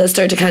bulimia does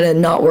start to kind of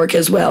not work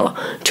as well,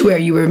 to where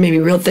you were maybe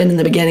real thin in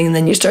the beginning and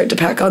then you start to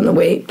pack on the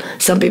weight.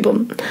 Some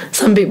people,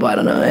 I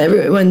don't know.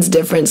 Everyone's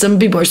different. Some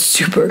people are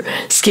super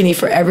skinny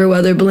forever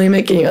while they're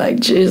bulimic, and you're like,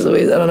 geez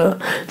Louise, I don't know.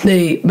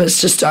 They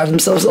must just starve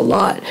themselves a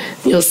lot.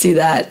 You'll see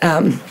that.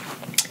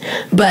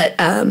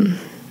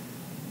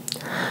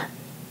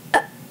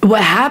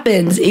 What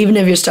happens, even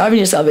if you're starving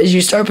yourself, is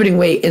you start putting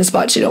weight in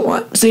spots you don't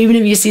want. So even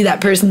if you see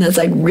that person that's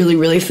like really,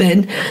 really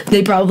thin,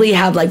 they probably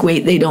have like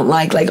weight they don't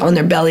like on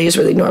their bellies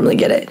where they normally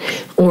get it,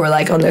 or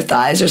like on their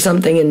thighs or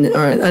something,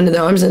 or under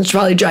their arms, and it's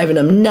probably driving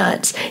them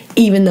nuts,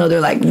 even though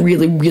they're like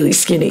really, really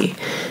skinny.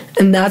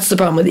 And that's the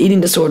problem with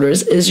eating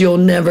disorders, is you'll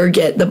never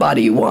get the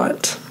body you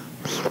want.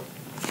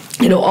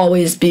 It'll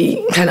always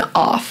be kind of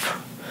off.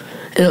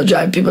 It'll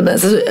drive people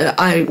nuts.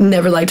 I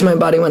never liked my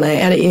body when I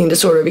had an eating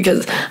disorder,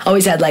 because I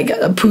always had like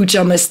a pooch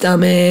on my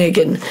stomach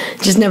and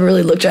just never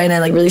really looked right. And I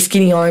had like really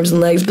skinny arms and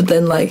legs, but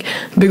then like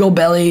big old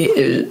belly,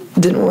 it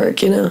didn't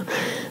work,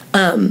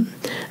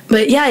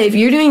 But yeah, if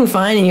you're doing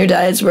fine and your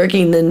diet's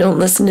working, then don't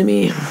listen to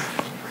me.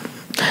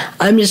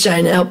 I'm just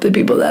trying to help the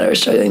people that are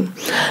struggling.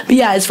 But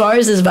yeah, as far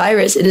as this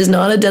virus, it is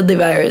not a deadly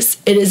virus.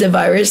 It is a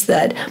virus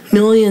that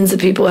millions of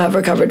people have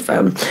recovered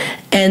from,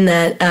 and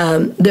that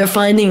they're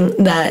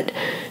finding that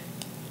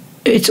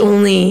it's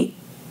only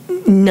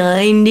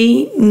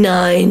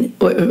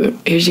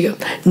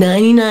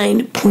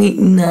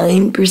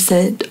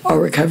 99.9% are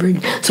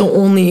recovering. So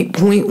only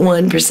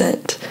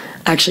 0.1%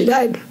 actually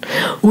died,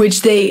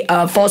 which they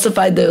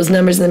falsified those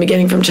numbers in the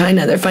beginning from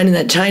China. They're finding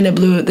that China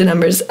blew the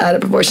numbers out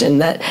of proportion,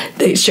 that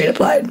they straight up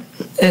lied,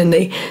 and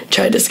they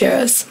tried to scare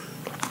us.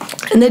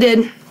 And they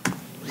did.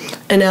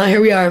 And now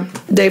here we are,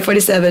 day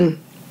 47.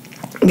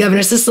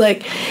 Governor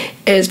Sisolak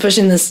is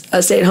pushing this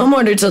stay-at-home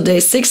order till day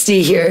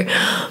 60 here.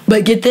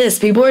 But get this,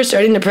 people are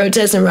starting to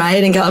protest and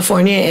riot in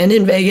California and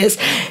in Vegas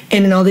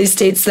and in all these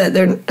states that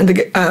the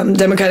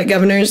Democratic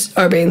governors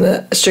are being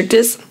the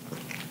strictest.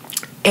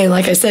 And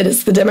like I said,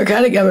 it's the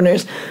Democratic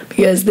governors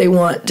because they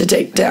want to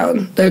take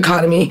down the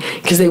economy,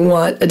 because they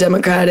want a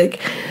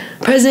Democratic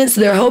president. So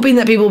they're hoping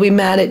that people will be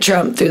mad at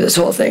Trump through this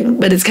whole thing.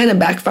 But it's kind of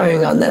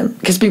backfiring on them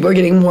because people are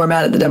getting more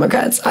mad at the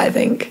Democrats, I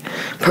think,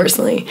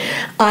 personally.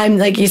 I'm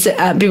like, you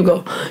said, people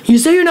go, you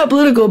say you're not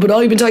political, but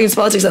all you've been talking is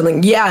politics. I'm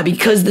like, yeah,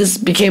 because this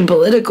became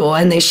political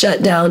and they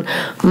shut down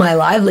my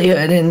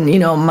livelihood. And, you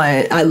know,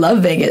 I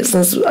love Vegas.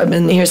 I've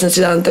been here since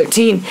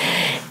 2013.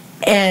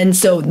 And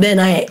so then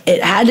I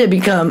had to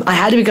become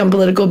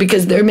political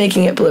because they're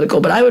making it political.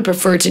 But I would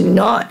prefer to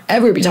not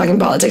ever be talking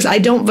politics. I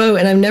don't vote,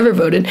 and I've never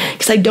voted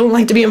because I don't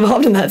like to be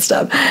involved in that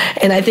stuff.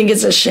 And I think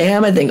it's a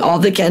sham. I think all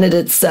the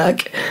candidates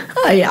suck.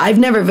 I've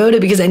never voted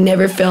because I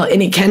never felt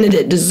any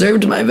candidate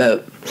deserved my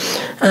vote.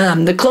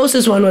 The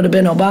closest one would have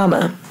been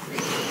Obama.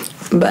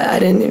 But I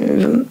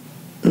don't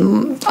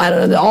know.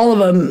 All of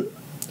them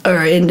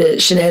are into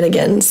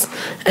shenanigans,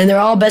 and they're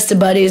all bested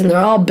buddies, and they're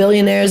all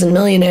billionaires and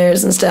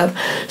millionaires and stuff.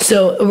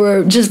 So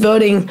we're just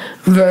voting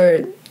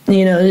for,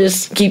 you know,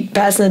 just keep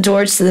passing the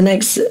torch to the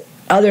next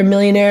other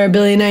millionaire or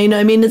billionaire. You know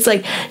what I mean? It's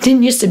like, it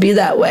didn't used to be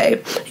that way.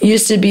 It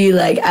used to be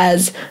like,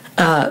 as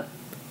a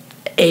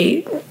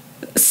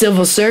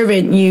civil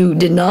servant, you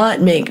did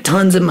not make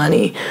tons of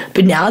money,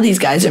 but now these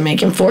guys are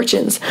making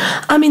fortunes.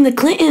 I mean, the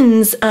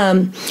Clintons,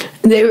 when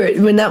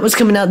that was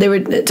coming out, they were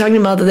talking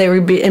about that they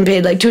were being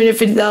paid like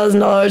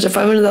 $250,000 or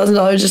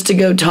 $500,000 just to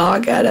go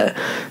talk at a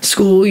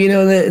school, you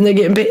know, and they're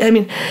getting paid. I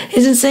mean,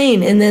 it's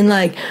insane. And then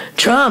like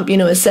Trump, you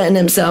know, is setting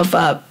himself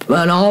up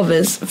on all of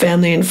his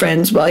family and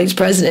friends while he's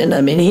president.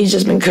 I mean, he's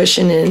just been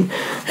cushioning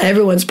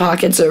everyone's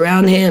pockets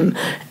around him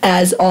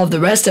as all of the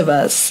rest of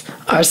us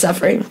are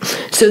suffering.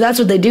 So that's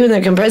what they do when they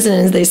become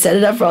president, is they set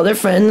it up for all their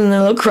friends and their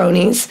little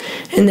cronies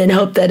and then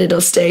hope that it'll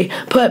stay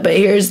put. But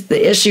here's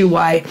the issue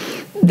why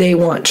they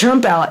want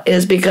Trump out,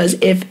 is because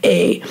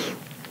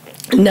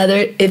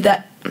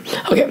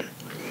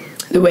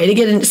the way to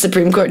get a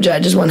Supreme Court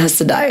judge is one has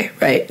to die,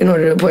 right, in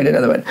order to appoint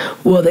another one.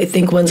 Well, they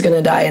think one's going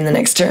to die in the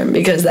next term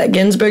because that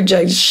Ginsburg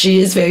judge, she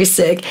is very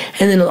sick,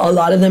 and then a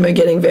lot of them are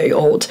getting very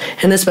old.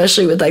 And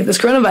especially with like this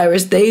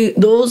coronavirus,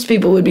 those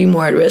people would be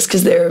more at risk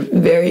because they're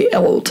very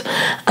old,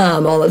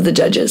 all of the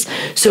judges.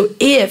 So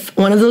if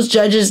one of those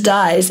judges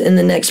dies in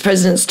the next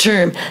president's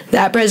term,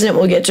 that president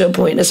will get to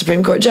appoint a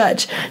Supreme Court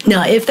judge.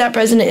 Now, if that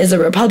president is a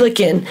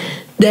Republican,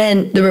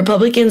 then the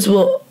Republicans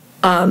will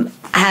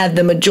have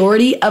the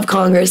majority of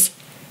Congress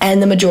and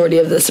the majority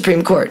of the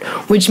Supreme Court,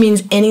 which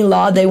means any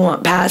law they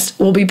want passed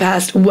will be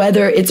passed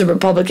whether it's a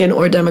Republican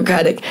or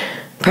Democratic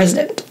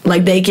president.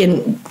 Like, they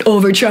can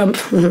over Trump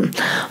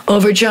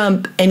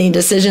any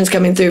decisions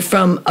coming through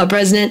from a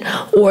president,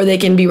 or they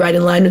can be right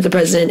in line with the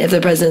president if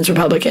the president's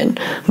Republican.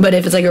 But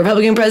if it's like a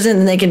Republican president,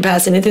 then they can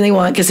pass anything they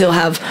want because he'll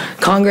have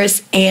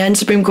Congress and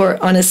Supreme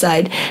Court on his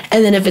side.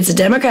 And then if it's a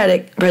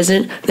Democratic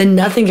president, then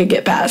nothing could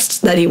get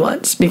passed that he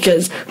wants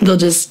because they'll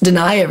just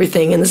deny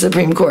everything in the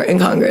Supreme Court and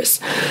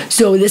Congress.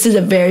 So this is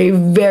a very,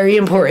 very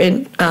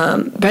important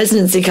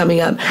presidency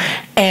coming up.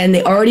 And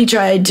they already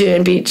tried to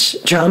impeach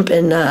Trump,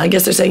 and I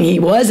guess they're saying he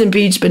was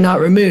impeached but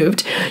not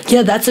removed.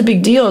 Yeah, that's a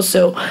big deal.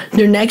 So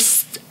their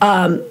next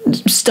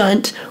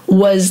stunt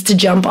was to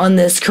jump on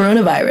this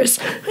coronavirus,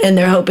 and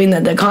they're hoping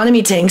that the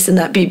economy tanks and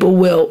that people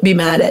will be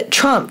mad at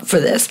Trump for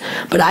this.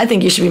 But I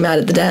think you should be mad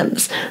at the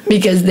Dems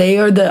because they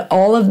are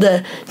all of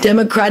the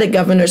Democratic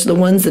governors, the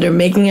ones that are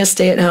making us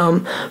stay at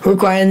home,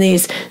 requiring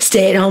these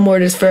stay-at-home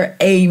orders for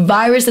a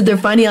virus that they're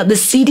finding out. The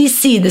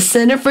CDC, the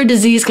Center for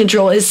Disease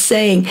Control, is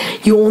saying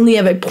you only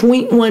have a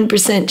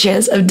 0.1%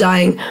 chance of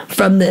dying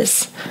from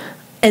this,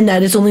 and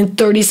that is only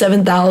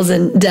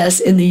 37,000 deaths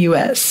in the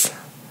U.S.,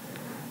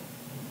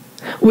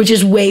 which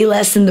is way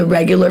less than the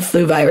regular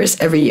flu virus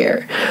every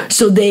year.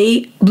 So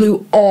they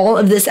blew all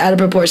of this out of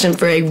proportion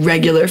for a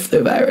regular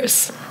flu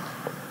virus.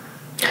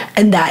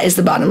 And that is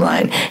the bottom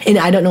line. And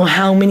I don't know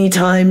how many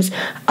times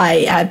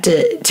I have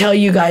to tell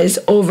you guys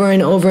over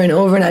and over and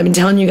over, and I've been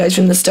telling you guys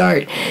from the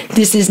start,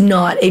 this is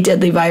not a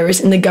deadly virus,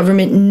 and the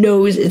government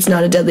knows it's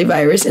not a deadly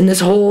virus, and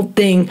this whole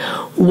thing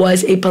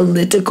was a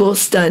political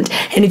stunt.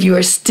 And if you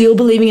are still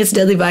believing it's a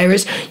deadly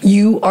virus,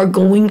 you are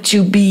going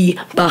to be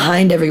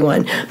behind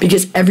everyone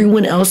because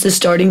everyone else is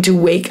starting to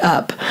wake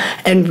up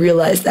and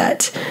realize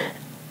that.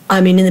 I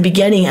mean, in the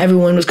beginning,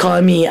 everyone was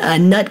calling me a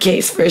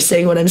nutcase for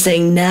saying what I'm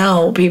saying.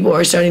 Now people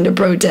are starting to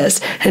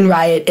protest and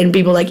riot, and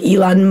people like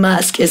Elon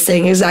Musk is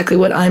saying exactly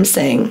what I'm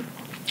saying.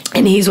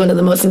 And he's one of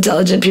the most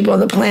intelligent people on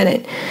the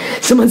planet.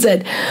 Someone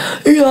said,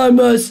 Elon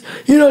Musk,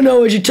 you don't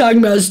know what you're talking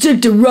about.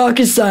 Stick to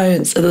rocket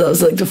science. I thought that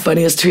was like the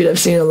funniest tweet I've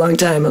seen in a long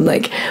time. I'm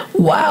like,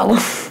 wow,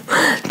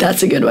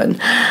 that's a good one.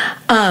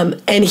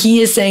 And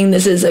he is saying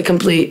this is a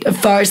complete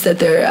farce, that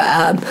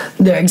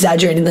they're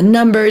exaggerating the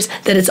numbers,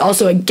 that it's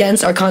also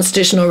against our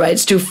constitutional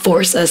rights to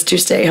force us to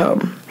stay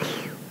home.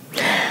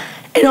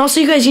 And also,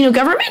 you guys,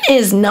 government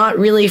is not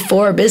really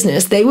for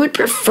business. They would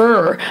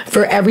prefer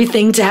for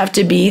everything to have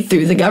to be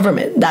through the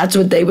government. That's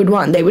what they would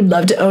want. They would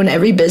love to own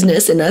every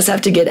business and us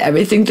have to get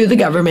everything through the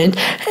government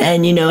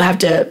and, have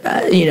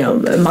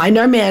to, mind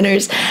our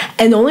manners.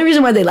 And the only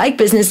reason why they like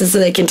business is so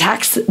they can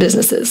tax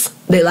businesses.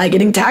 They like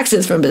getting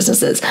taxes from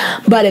businesses.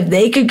 But if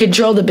they could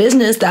control the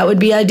business, that would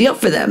be ideal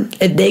for them.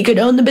 If they could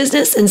own the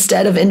business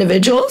instead of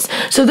individuals.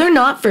 So they're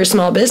not for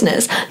small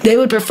business. They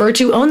would prefer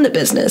to own the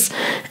business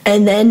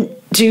and then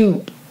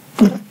to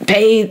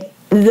pay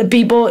the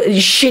people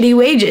shitty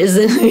wages,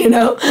 and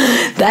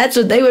that's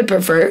what they would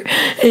prefer,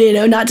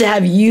 not to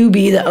have you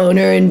be the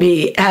owner and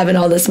be having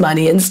all this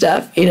money and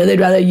stuff. They'd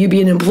rather you be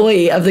an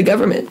employee of the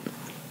government.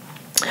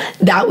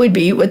 That would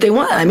be what they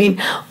want. I mean,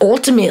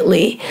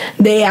 ultimately,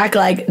 they act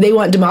like they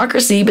want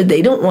democracy, but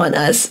they don't want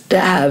us to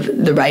have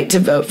the right to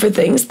vote for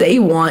things. They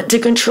want to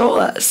control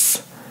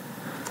us.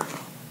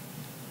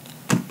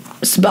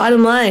 It's the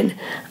bottom line.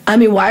 I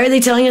mean, why are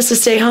they telling us to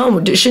stay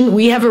home? Shouldn't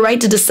we have a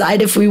right to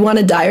decide if we want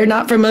to die or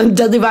not from a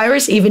deadly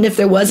virus, even if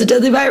there was a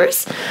deadly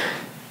virus?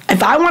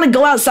 If I want to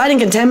go outside and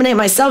contaminate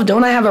myself,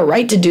 don't I have a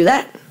right to do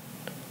that?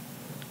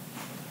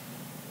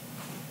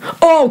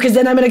 Oh, because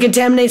then I'm going to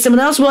contaminate someone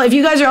else? Well, if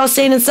you guys are all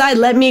staying inside,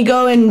 let me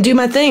go and do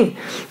my thing.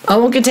 I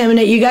won't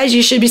contaminate you guys.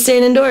 You should be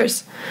staying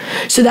indoors.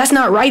 So that's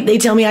not right. They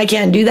tell me I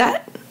can't do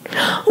that.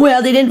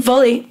 Well, they didn't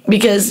fully,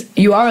 because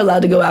you are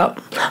allowed to go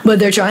out, but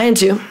they're trying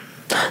to.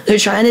 They're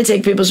trying to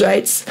take people's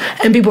rights,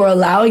 and people are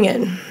allowing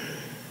it.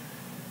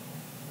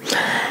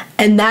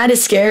 And that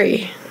is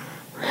scary,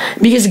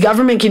 because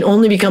government can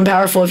only become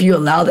powerful if you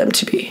allow them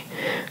to be.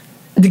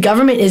 The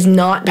government is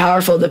not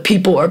powerful. The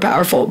people are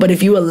powerful. But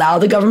if you allow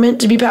the government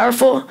to be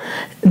powerful,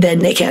 then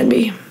they can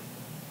be.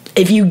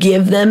 If you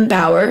give them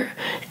power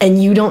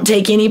and you don't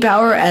take any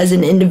power as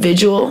an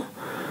individual,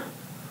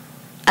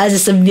 as a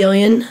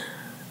civilian,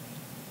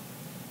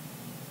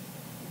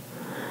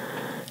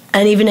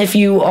 and even if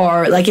you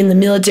are, like in the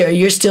military,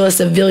 you're still a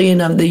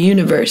civilian of the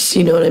universe.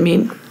 You know what I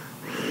mean?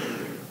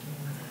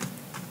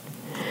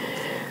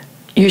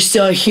 You're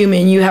still a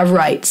human. You have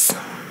rights.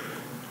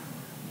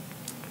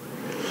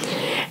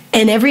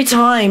 And every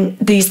time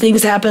these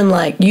things happen,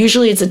 like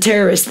usually it's a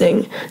terrorist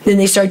thing, then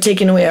they start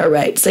taking away our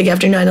rights. Like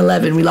after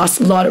 9/11, we lost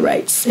a lot of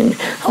rights, and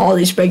all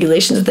these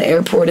regulations at the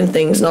airport and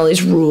things, and all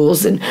these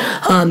rules, and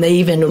they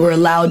even were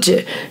allowed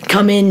to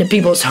come into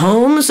people's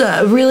homes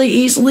really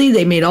easily.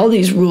 They made all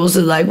these rules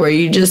that, like, where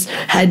you just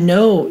had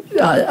no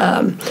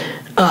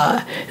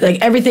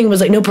like everything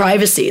was like no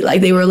privacy. Like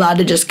they were allowed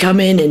to just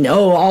come in and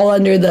all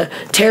under the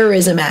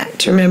Terrorism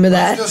Act. Remember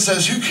that? It still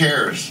says who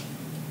cares.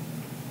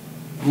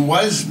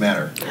 Why does it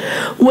matter?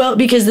 Well,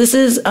 because this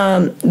is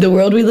the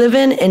world we live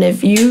in, and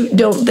if you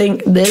don't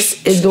think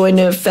this is going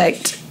to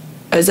affect,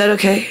 is that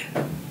okay?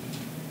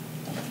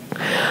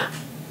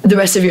 The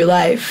rest of your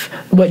life,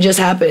 what just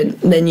happened,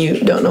 then you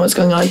don't know what's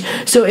going on.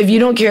 So if you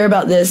don't care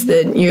about this,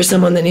 then you're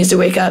someone that needs to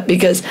wake up,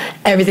 because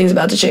everything's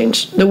about to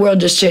change. The world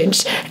just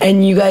changed,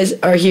 and you guys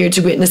are here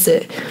to witness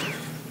it.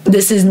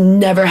 This has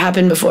never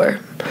happened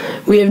before.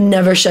 We have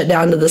never shut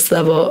down to this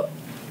level.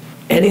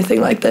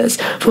 Anything like this.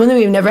 For one thing,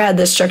 we've never had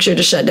this structure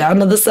to shut down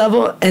to this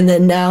level, and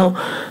then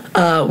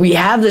now we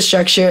have the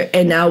structure,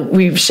 and now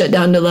we've shut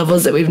down to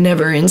levels that we've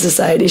never in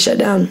society shut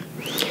down.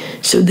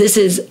 So this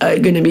is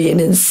going to be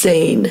an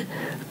insane,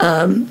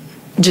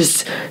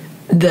 just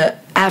the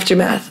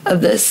aftermath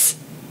of this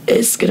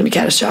is going to be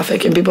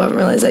catastrophic, and people haven't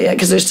realized that yet,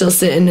 because they're still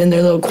sitting in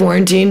their little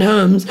quarantine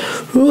homes,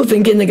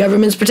 thinking the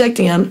government's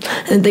protecting them,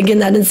 and thinking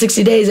that in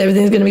 60 days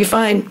everything's going to be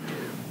fine.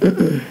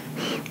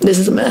 This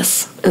is a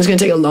mess. It's going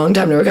to take a long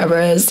time to recover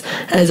as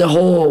a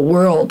whole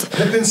world.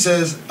 Pippin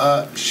says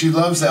she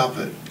loves the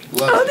outfit.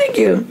 Oh, thank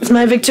you. It's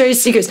my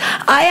Victoria's Secrets.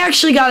 I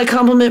actually got a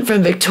compliment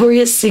from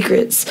Victoria's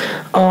Secrets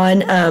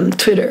on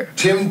Twitter.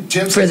 Tim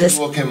for this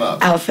will come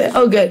up. Outfit.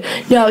 Oh, good.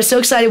 No, I was so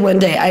excited one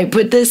day. I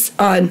put this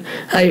on.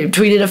 I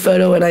tweeted a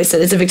photo and I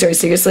said, it's a Victoria's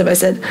Secret slip. I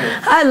said,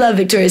 I love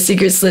Victoria's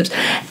Secret slips.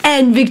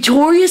 And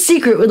Victoria's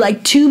Secret, with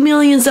like 2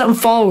 million something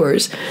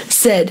followers,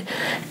 said,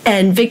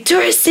 and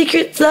Victoria's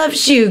Secret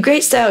loves you.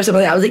 Great style or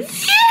something like that. I was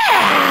like,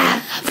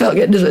 yeah! I felt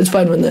good. It's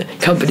fun when the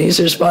companies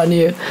respond to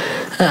you.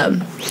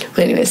 But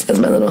anyways, that's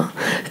my little...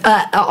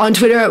 on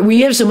Twitter,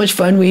 we have so much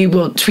fun. We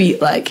will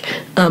tweet, like,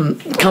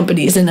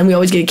 companies, and then we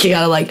always get a kick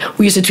out of, like,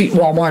 we used to tweet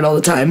Walmart all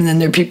the time, and then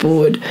their people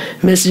would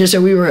message us,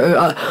 or we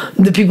were...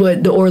 the people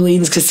at the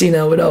Orleans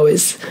Casino would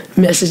always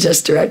message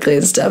us directly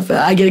and stuff.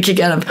 I get a kick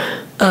out of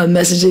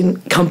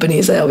messaging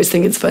companies. I always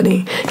think it's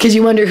funny, because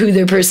you wonder who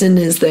their person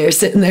is there,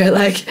 sitting there,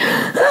 like...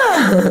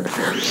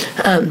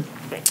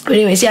 But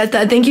anyways, yeah,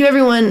 thank you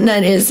everyone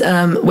that is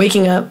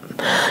waking up,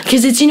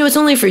 because it's, it's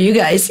only for you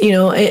guys.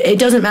 It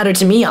doesn't matter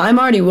to me. I'm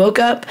already woke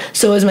up.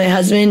 So is my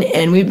husband,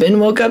 and we've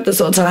been woke up this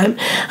whole time,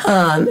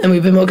 and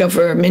we've been woke up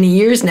for many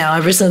years now.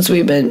 Ever since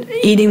we've been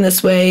eating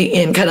this way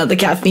and cut out the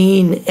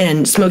caffeine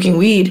and smoking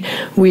weed,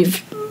 we've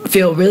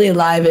feel really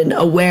alive and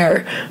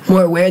aware,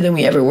 more aware than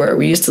we ever were.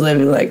 We used to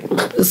live in like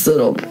this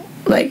little,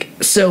 like,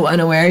 so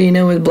unaware,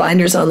 with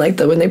blinders on, like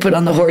when they put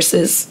on the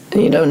horses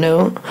and you don't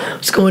know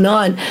what's going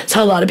on. That's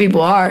how a lot of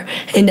people are.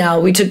 And now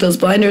we took those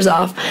blinders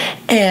off,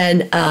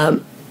 and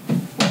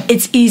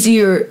it's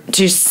easier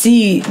to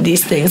see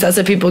these things. That's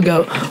why people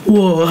go,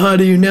 whoa, how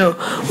do you know?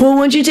 Well,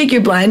 once you take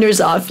your blinders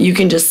off, you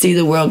can just see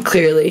the world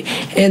clearly,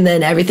 and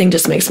then everything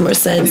just makes more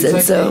sense.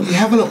 And so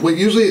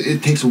usually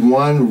it takes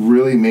one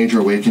really major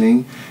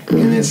awakening,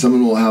 and then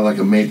someone will have like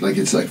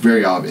it's like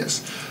very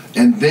obvious.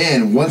 And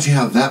then once you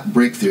have that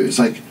breakthrough, it's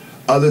like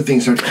other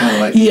things start to kind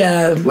of like...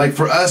 Yeah. Like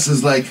for us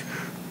is like,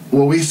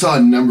 well, we saw a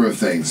number of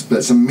things,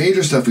 but some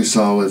major stuff we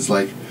saw was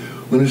like,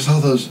 when we saw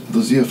those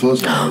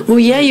UFOs. Well,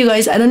 yeah, you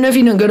guys, I don't know if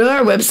you know, go to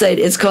our website.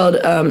 It's called,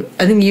 I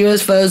think,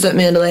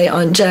 UFOs@Mandalay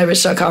on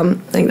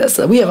JediRich.com. I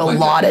think we have a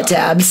lot of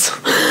tabs.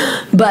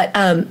 But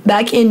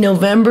back in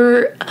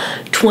November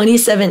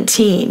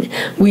 2017,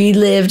 we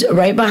lived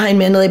right behind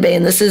Mandalay Bay,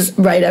 and this is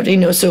right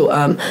after, so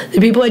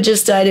the people had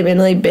just died at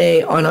Mandalay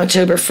Bay on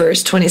October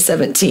 1st,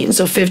 2017.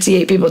 So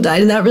 58 people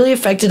died, and that really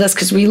affected us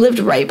because we lived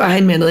right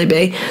behind Mandalay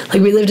Bay.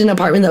 Like, we lived in an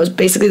apartment that was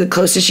basically the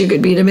closest you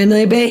could be to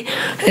Mandalay Bay,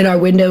 and our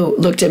window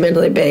looked at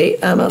Mandalay Bay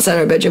outside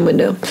our bedroom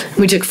window.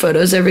 We took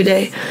photos every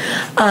day,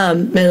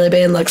 Mandalay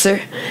Bay and Luxor.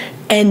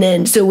 And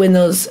then, so when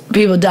those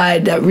people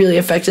died, that really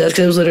affected us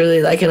because it was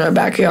literally like in our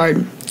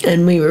backyard,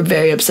 and we were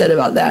very upset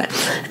about that.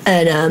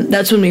 And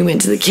that's when we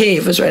went to the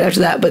cave, was right after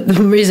that. But the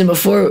reason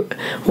before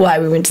why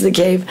we went to the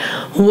cave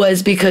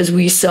was because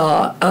we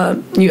saw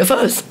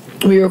UFOs.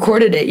 We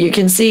recorded it. You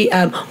can see,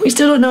 we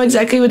still don't know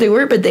exactly what they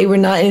were, but they were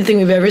not anything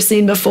we've ever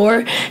seen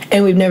before,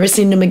 and we've never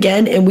seen them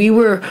again. And we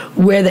were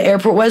where the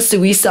airport was, so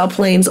we saw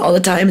planes all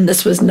the time, and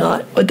this was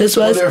not what this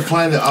was. Well, they were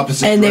flying the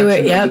opposite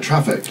direction of the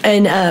traffic.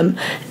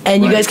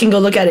 And you guys can go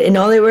look at it. And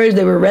all they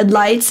were red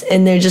lights,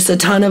 and there's just a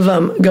ton of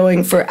them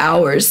going for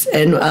hours.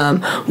 And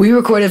we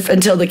recorded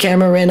until the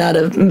camera ran out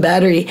of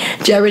battery.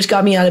 Jedi Rich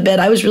got me out of bed.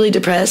 I was really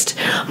depressed.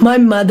 My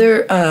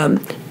mother...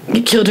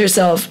 killed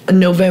herself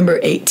November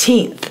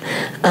 18th.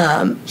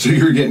 So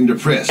you were getting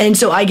depressed. And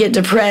so I get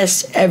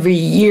depressed every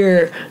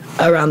year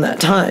around that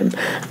time.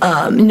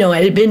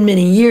 It had been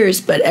many years,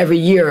 but every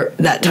year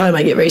that time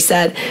I get very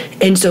sad.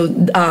 And so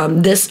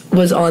this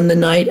was on the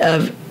night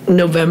of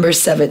November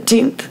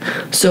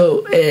 17th.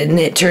 So, and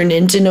it turned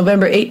into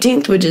November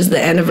 18th, which is the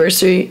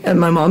anniversary of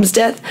my mom's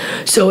death.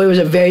 So it was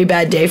a very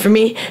bad day for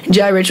me.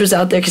 Jedi Rich was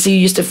out there because he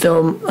used to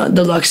film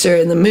the Luxor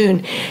and the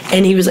moon.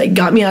 And he was like,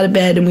 got me out of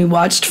bed, and we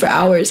watched for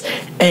hours.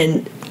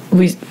 And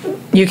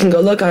you can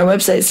go look on our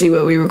website, see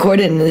what we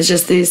recorded, and it's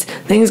just these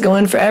things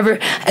going forever.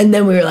 And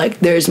then we were like,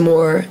 there's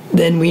more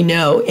than we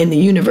know in the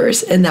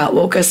universe, and that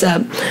woke us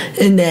up.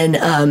 And then,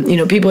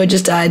 people had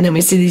just died, and then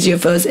we see these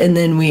UFOs, and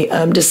then we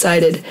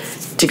decided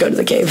to go to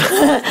the cave.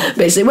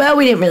 Basically, well,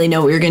 we didn't really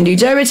know what we were going to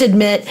do. Jedi Rich had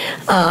met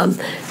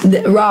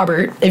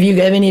Robert. If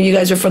any of you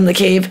guys are from the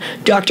cave,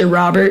 Dr.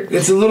 Robert.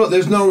 There's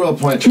no real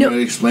point to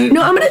really explain it.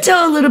 No, I'm going to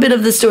tell a little bit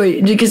of the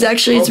story, because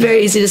actually it's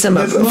very easy to sum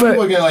up.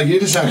 You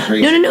just sound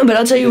crazy. No, but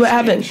I'll tell you what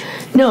happened.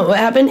 No, what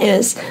happened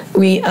is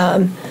we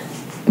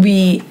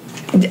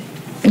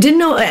didn't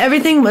know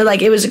everything.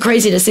 Like, it was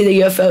crazy to see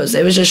the UFOs.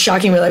 It was just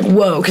shocking. We're like,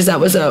 whoa, because that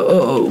was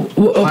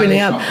opening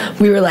up.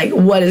 We were like,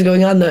 what is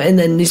going on though? And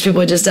then these people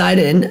had just died,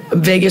 and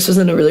Vegas was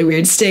in a really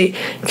weird state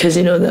because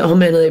the whole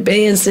Mandalay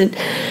Bay incident.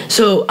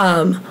 So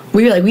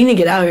we were like, we need to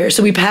get out of here.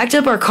 So we packed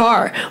up our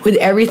car with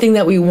everything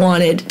that we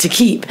wanted to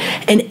keep,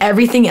 and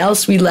everything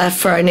else we left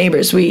for our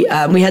neighbors. We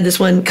had this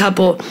one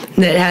couple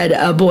that had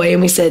a boy,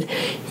 and we said,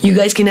 you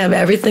guys can have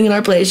everything in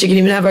our place. You can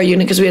even have our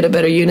unit, because we had a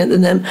better unit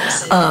than them.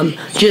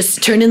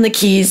 Just turn in the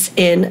keys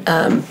in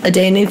a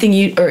day, and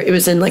it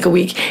was in like a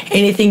week.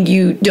 Anything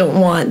you don't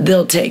want,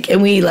 they'll take.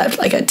 And we left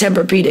like a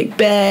Tempur-Pedic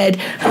bed,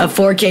 a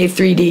 4K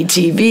 3D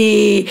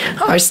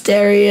TV, our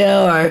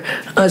stereo,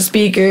 our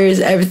speakers,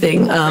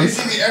 everything.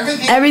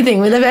 Everything.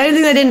 We left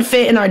everything that didn't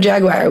fit in our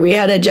Jaguar. We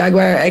had a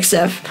Jaguar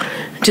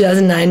XF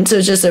 2009, so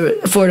it's just a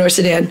four-door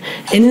sedan.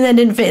 Anything that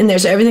didn't fit in there,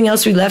 so everything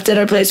else we left at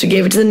our place. We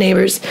gave it to the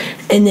neighbors,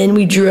 and then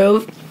we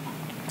drove,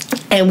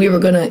 and we were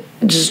going to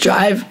just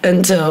drive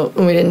until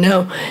we didn't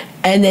know.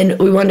 And then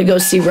we wanted to go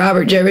see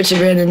Robert. Jedi Rich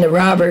ran into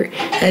Robert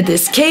at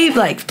this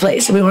cave-like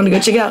place, and we wanted to go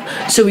check it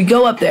out. So we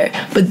go up there.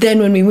 But then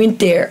when we went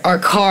there, our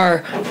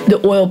car, the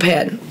oil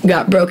pan,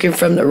 got broken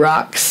from the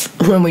rocks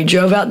when we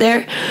drove out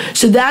there.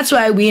 So that's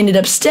why we ended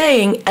up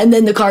staying, and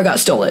then the car got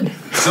stolen.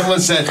 Someone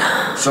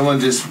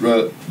just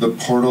wrote, the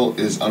portal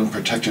is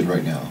unprotected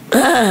right now.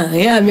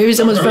 Yeah, maybe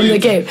someone's from the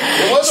cave.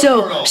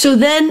 So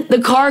then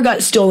the car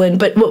got stolen,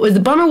 but what was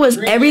the bummer was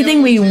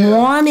everything we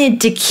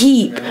wanted to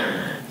keep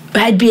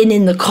had been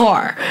in the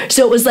car.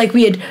 So it was like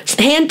we had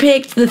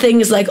handpicked the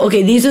things like,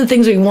 okay, these are the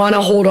things we want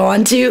to hold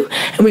on to,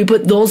 and we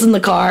put those in the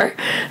car,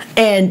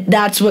 and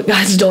that's what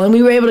got stolen.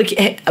 We were able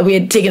to, we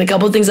had taken a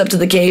couple of things up to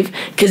the cave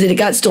because it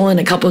got stolen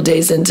a couple of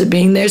days into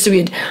being there, so we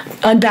had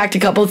unpacked a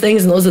couple of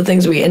things, and those are the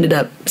things we ended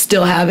up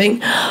still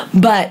having.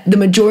 But the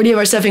majority of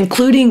our stuff,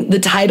 including the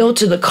title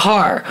to the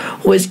car,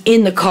 was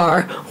in the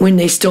car when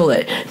they stole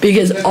it,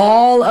 because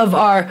all of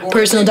our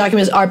personal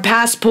documents, our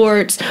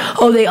passports,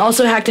 they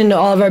also hacked into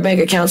all of our bank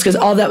accounts because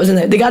all that was in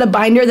there. They got a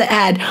binder that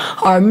had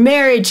our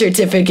marriage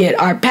certificate,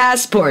 our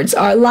passports,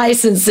 our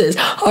licenses,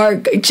 our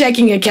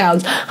checking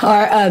accounts,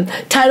 our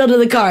title to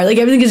the car, like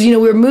everything, because we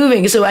were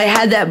moving, so I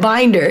had that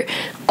binder.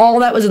 All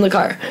that was in the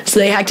car. So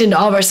they hacked into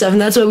all of our stuff,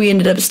 and that's why we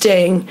ended up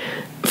staying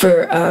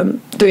for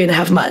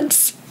 3.5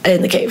 months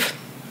in the cave.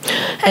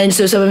 And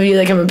so some of you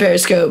that come from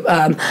Periscope,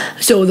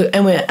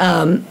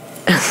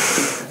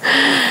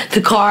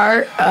 the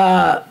car,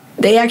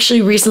 they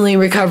actually recently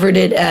recovered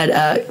it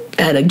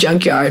at a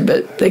junkyard,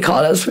 but they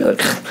called us. We're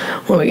like,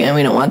 well, again,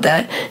 we don't want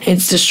that.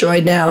 It's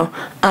destroyed now.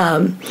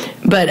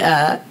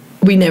 But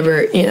we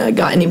never,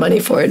 got any money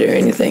for it or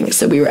anything.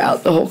 So we were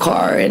out the whole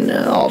car and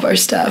all of our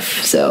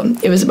stuff. So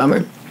it was a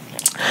bummer.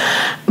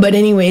 But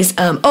anyways,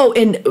 and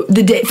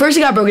the day first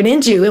it got broken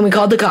into, and we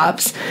called the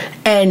cops,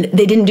 and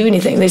they didn't do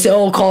anything. They said,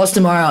 call us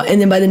tomorrow.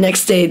 And then by the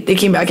next day, they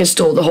came back and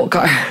stole the whole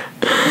car.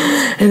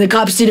 And the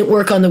cops didn't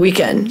work on the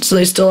weekend, so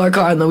they stole our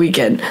car on the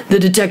weekend. The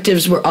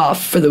detectives were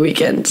off for the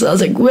weekend. So I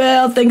was like,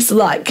 well, thanks a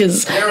lot,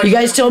 because you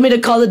guys told me to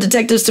call the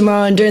detectives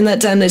tomorrow, and during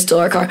that time, they stole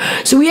our car.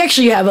 So we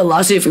actually have a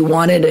lawsuit if we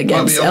wanted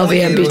against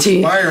LVMPT. It will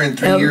expire in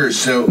 3 years,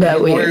 so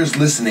lawyers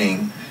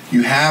listening,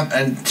 you have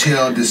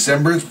until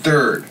December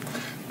 3rd,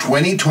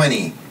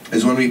 2020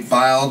 is when we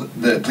filed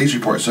the police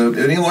report. So if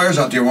any lawyers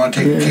out there want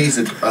to take a case,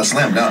 it's a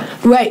slam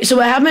dunk. Right. So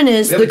what happened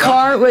is the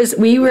car was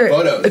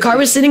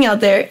sitting out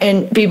there,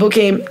 and people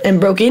came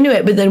and broke into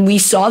it, but then we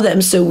saw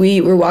them, so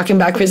we were walking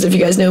back, because if you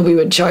guys know, we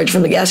would charge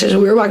from the gas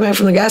station. We were walking back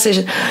from the gas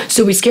station,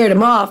 so we scared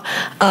them off.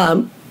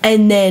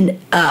 And then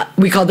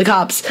we called the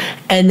cops,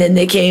 and then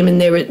they came,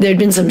 and there'd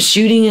been some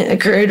shooting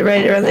occurred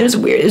right around there. It was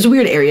weird. It was a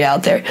weird area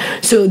out there.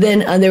 So then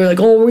they were like,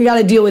 we got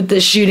to deal with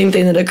this shooting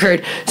thing that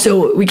occurred,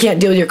 so we can't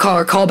deal with your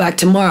car. Call back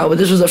tomorrow. But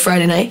this was a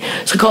Friday night.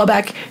 So call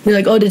back. And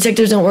they're like,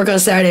 detectives don't work on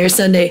Saturday or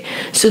Sunday.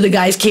 So the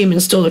guys came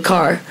and stole the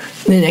car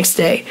the next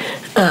day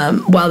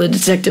while the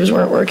detectives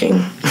weren't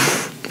working.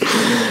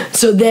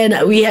 So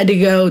then we had to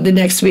go the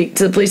next week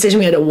to the police station.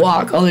 We had to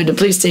walk all the way to the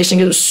police station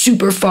because it was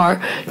super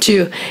far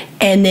too.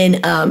 And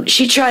then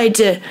she tried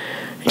to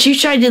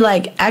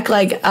like act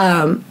like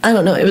I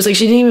don't know. It was like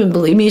she didn't even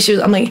believe me.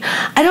 I'm like,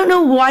 I don't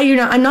know why you're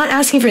not. I'm not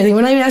asking for anything.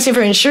 We're not even asking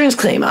for an insurance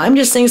claim. I'm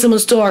just saying someone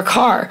stole our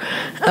car.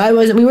 We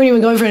weren't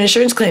even going for an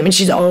insurance claim. And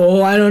she's,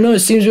 I don't know. It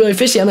seems really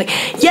fishy. I'm like,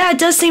 yeah, it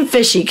does seem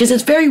fishy, because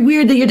it's very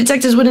weird that your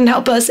detectives wouldn't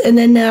help us, and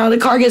then now the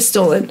car gets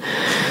stolen.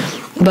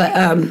 But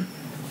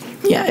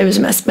yeah, it was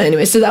a mess. But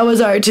anyway, so that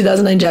was our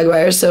 2009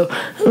 Jaguar. So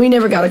we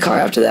never got a car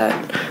after that.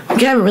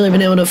 We haven't really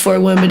been able to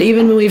afford one, but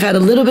even when we've had a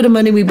little bit of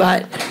money, we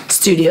bought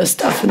studio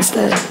stuff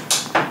instead.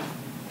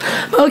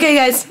 Okay,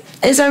 guys,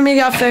 it's time for me to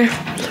get off there.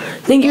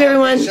 Thank you,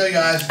 everyone. Show you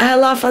guys. I had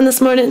a lot of fun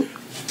this morning.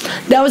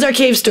 That was our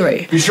cave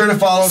story. Be sure to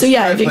follow us. So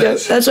yeah, if you go,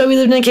 that's why we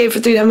lived in a cave for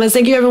 3 months.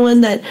 Thank you,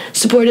 everyone that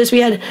supported us. We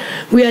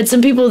had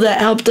some people that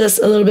helped us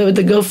a little bit with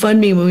the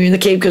GoFundMe when we were in the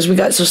cave, because we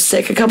got so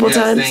sick a couple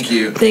times. Thank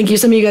you. Thank you.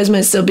 Some of you guys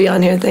might still be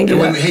on here. Thank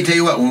you. Hey, tell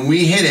you what, when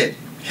we hit it,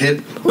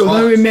 we're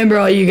going to remember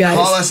all you guys.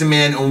 Call us,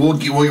 man, and we're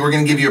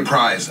going to give you a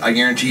prize. I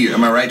guarantee you.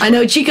 Am I right? I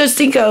know Chico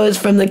Stinko is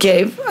from the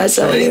cave. I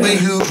saw it. Anybody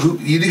who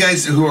you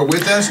guys who are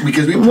with us,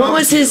 because we what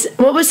was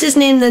his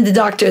name? The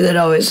doctor that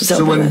always was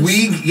helping us. So when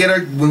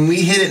we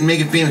hit it and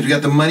make it famous, we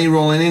got the money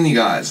rolling in, you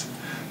guys.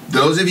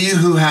 Those of you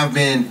who have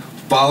been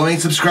following,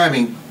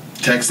 subscribing,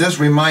 text us,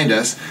 remind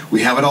us.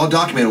 We have it all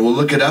documented. We'll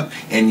look it up,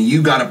 and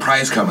you got a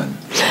prize coming.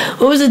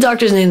 What was the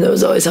doctor's name that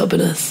was always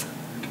helping us?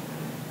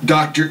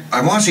 I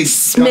want to say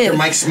Smith. Dr.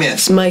 Mike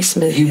Smith. Mike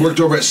Smith. He worked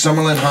over at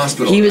Summerlin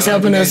Hospital. He was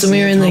helping us when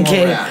we were in the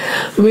cave.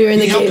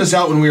 He helped us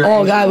out when we were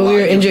injured. Oh, God, when we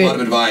were injured. A lot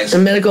of advice.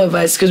 And medical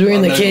advice, because we were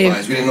in the cave.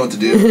 Advice. We didn't know what to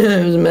do.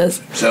 It was a mess.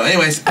 So,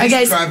 anyways, please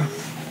subscribe.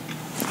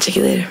 Check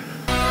you later.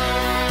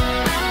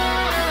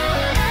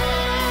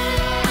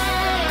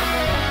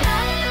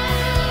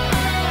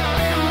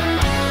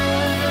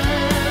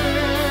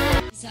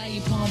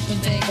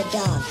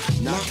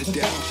 Not to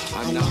death,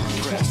 I'm not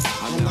impressed,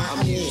 I'm not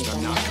amused,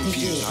 I'm not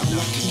confused, I'm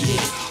not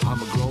confused.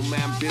 I'm a grown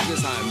man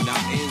business, I'm not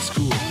in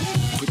school.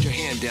 Put your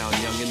hand down,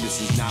 youngin', this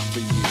is not for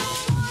you.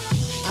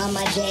 On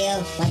my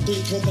jail, my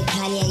beats with the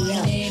Kanye, yo.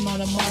 Your name on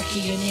the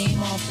market, your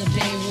name off the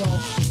payroll.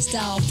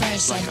 Style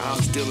fresh like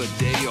I'm still a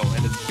Dayo,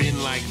 and it's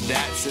been like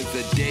that since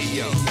the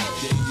Dayo.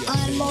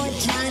 On more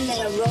time than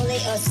a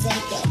Rollie or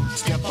Seiko.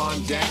 Step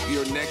on deck,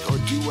 your neck, or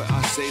do what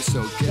I say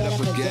so. Get up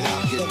or get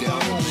out, get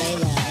down and lay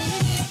low.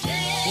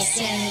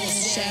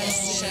 Shadow,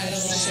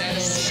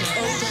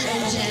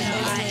 Jedi,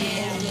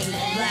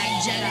 Black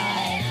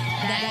Jedi,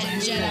 that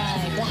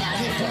Jedi. Black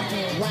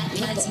people, white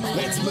people.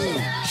 Let's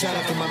move. Shout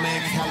out to my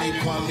man Khalid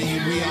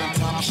Kweli. We on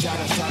top. Shout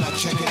out,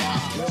 check it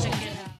out. Check it out.